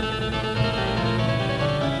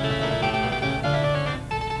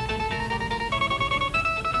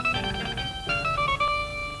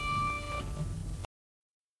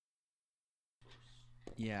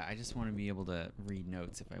 Yeah, I just want to be able to read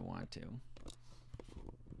notes if I want to.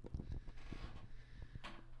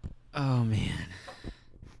 Oh, man.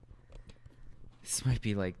 This might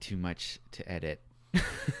be, like, too much to edit. You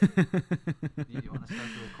want to start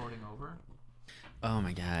the recording over? Oh,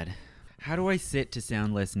 my God. How do I sit to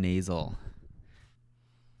sound less nasal?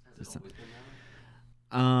 Has it always been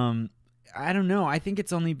that? I don't know. I think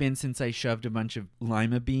it's only been since I shoved a bunch of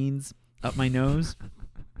lima beans up my nose.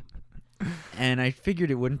 And I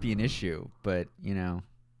figured it wouldn't be an issue, but, you know,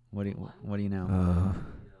 what do you know?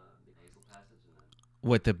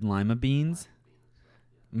 What, the lima beans?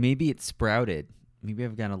 Maybe it sprouted. Maybe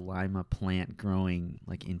I've got a lima plant growing,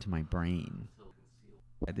 like, into my brain.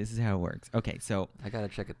 This is how it works. Okay, so... I gotta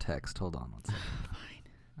check a text. Hold on one second. Fine.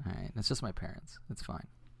 All right. It's just my parents. It's fine.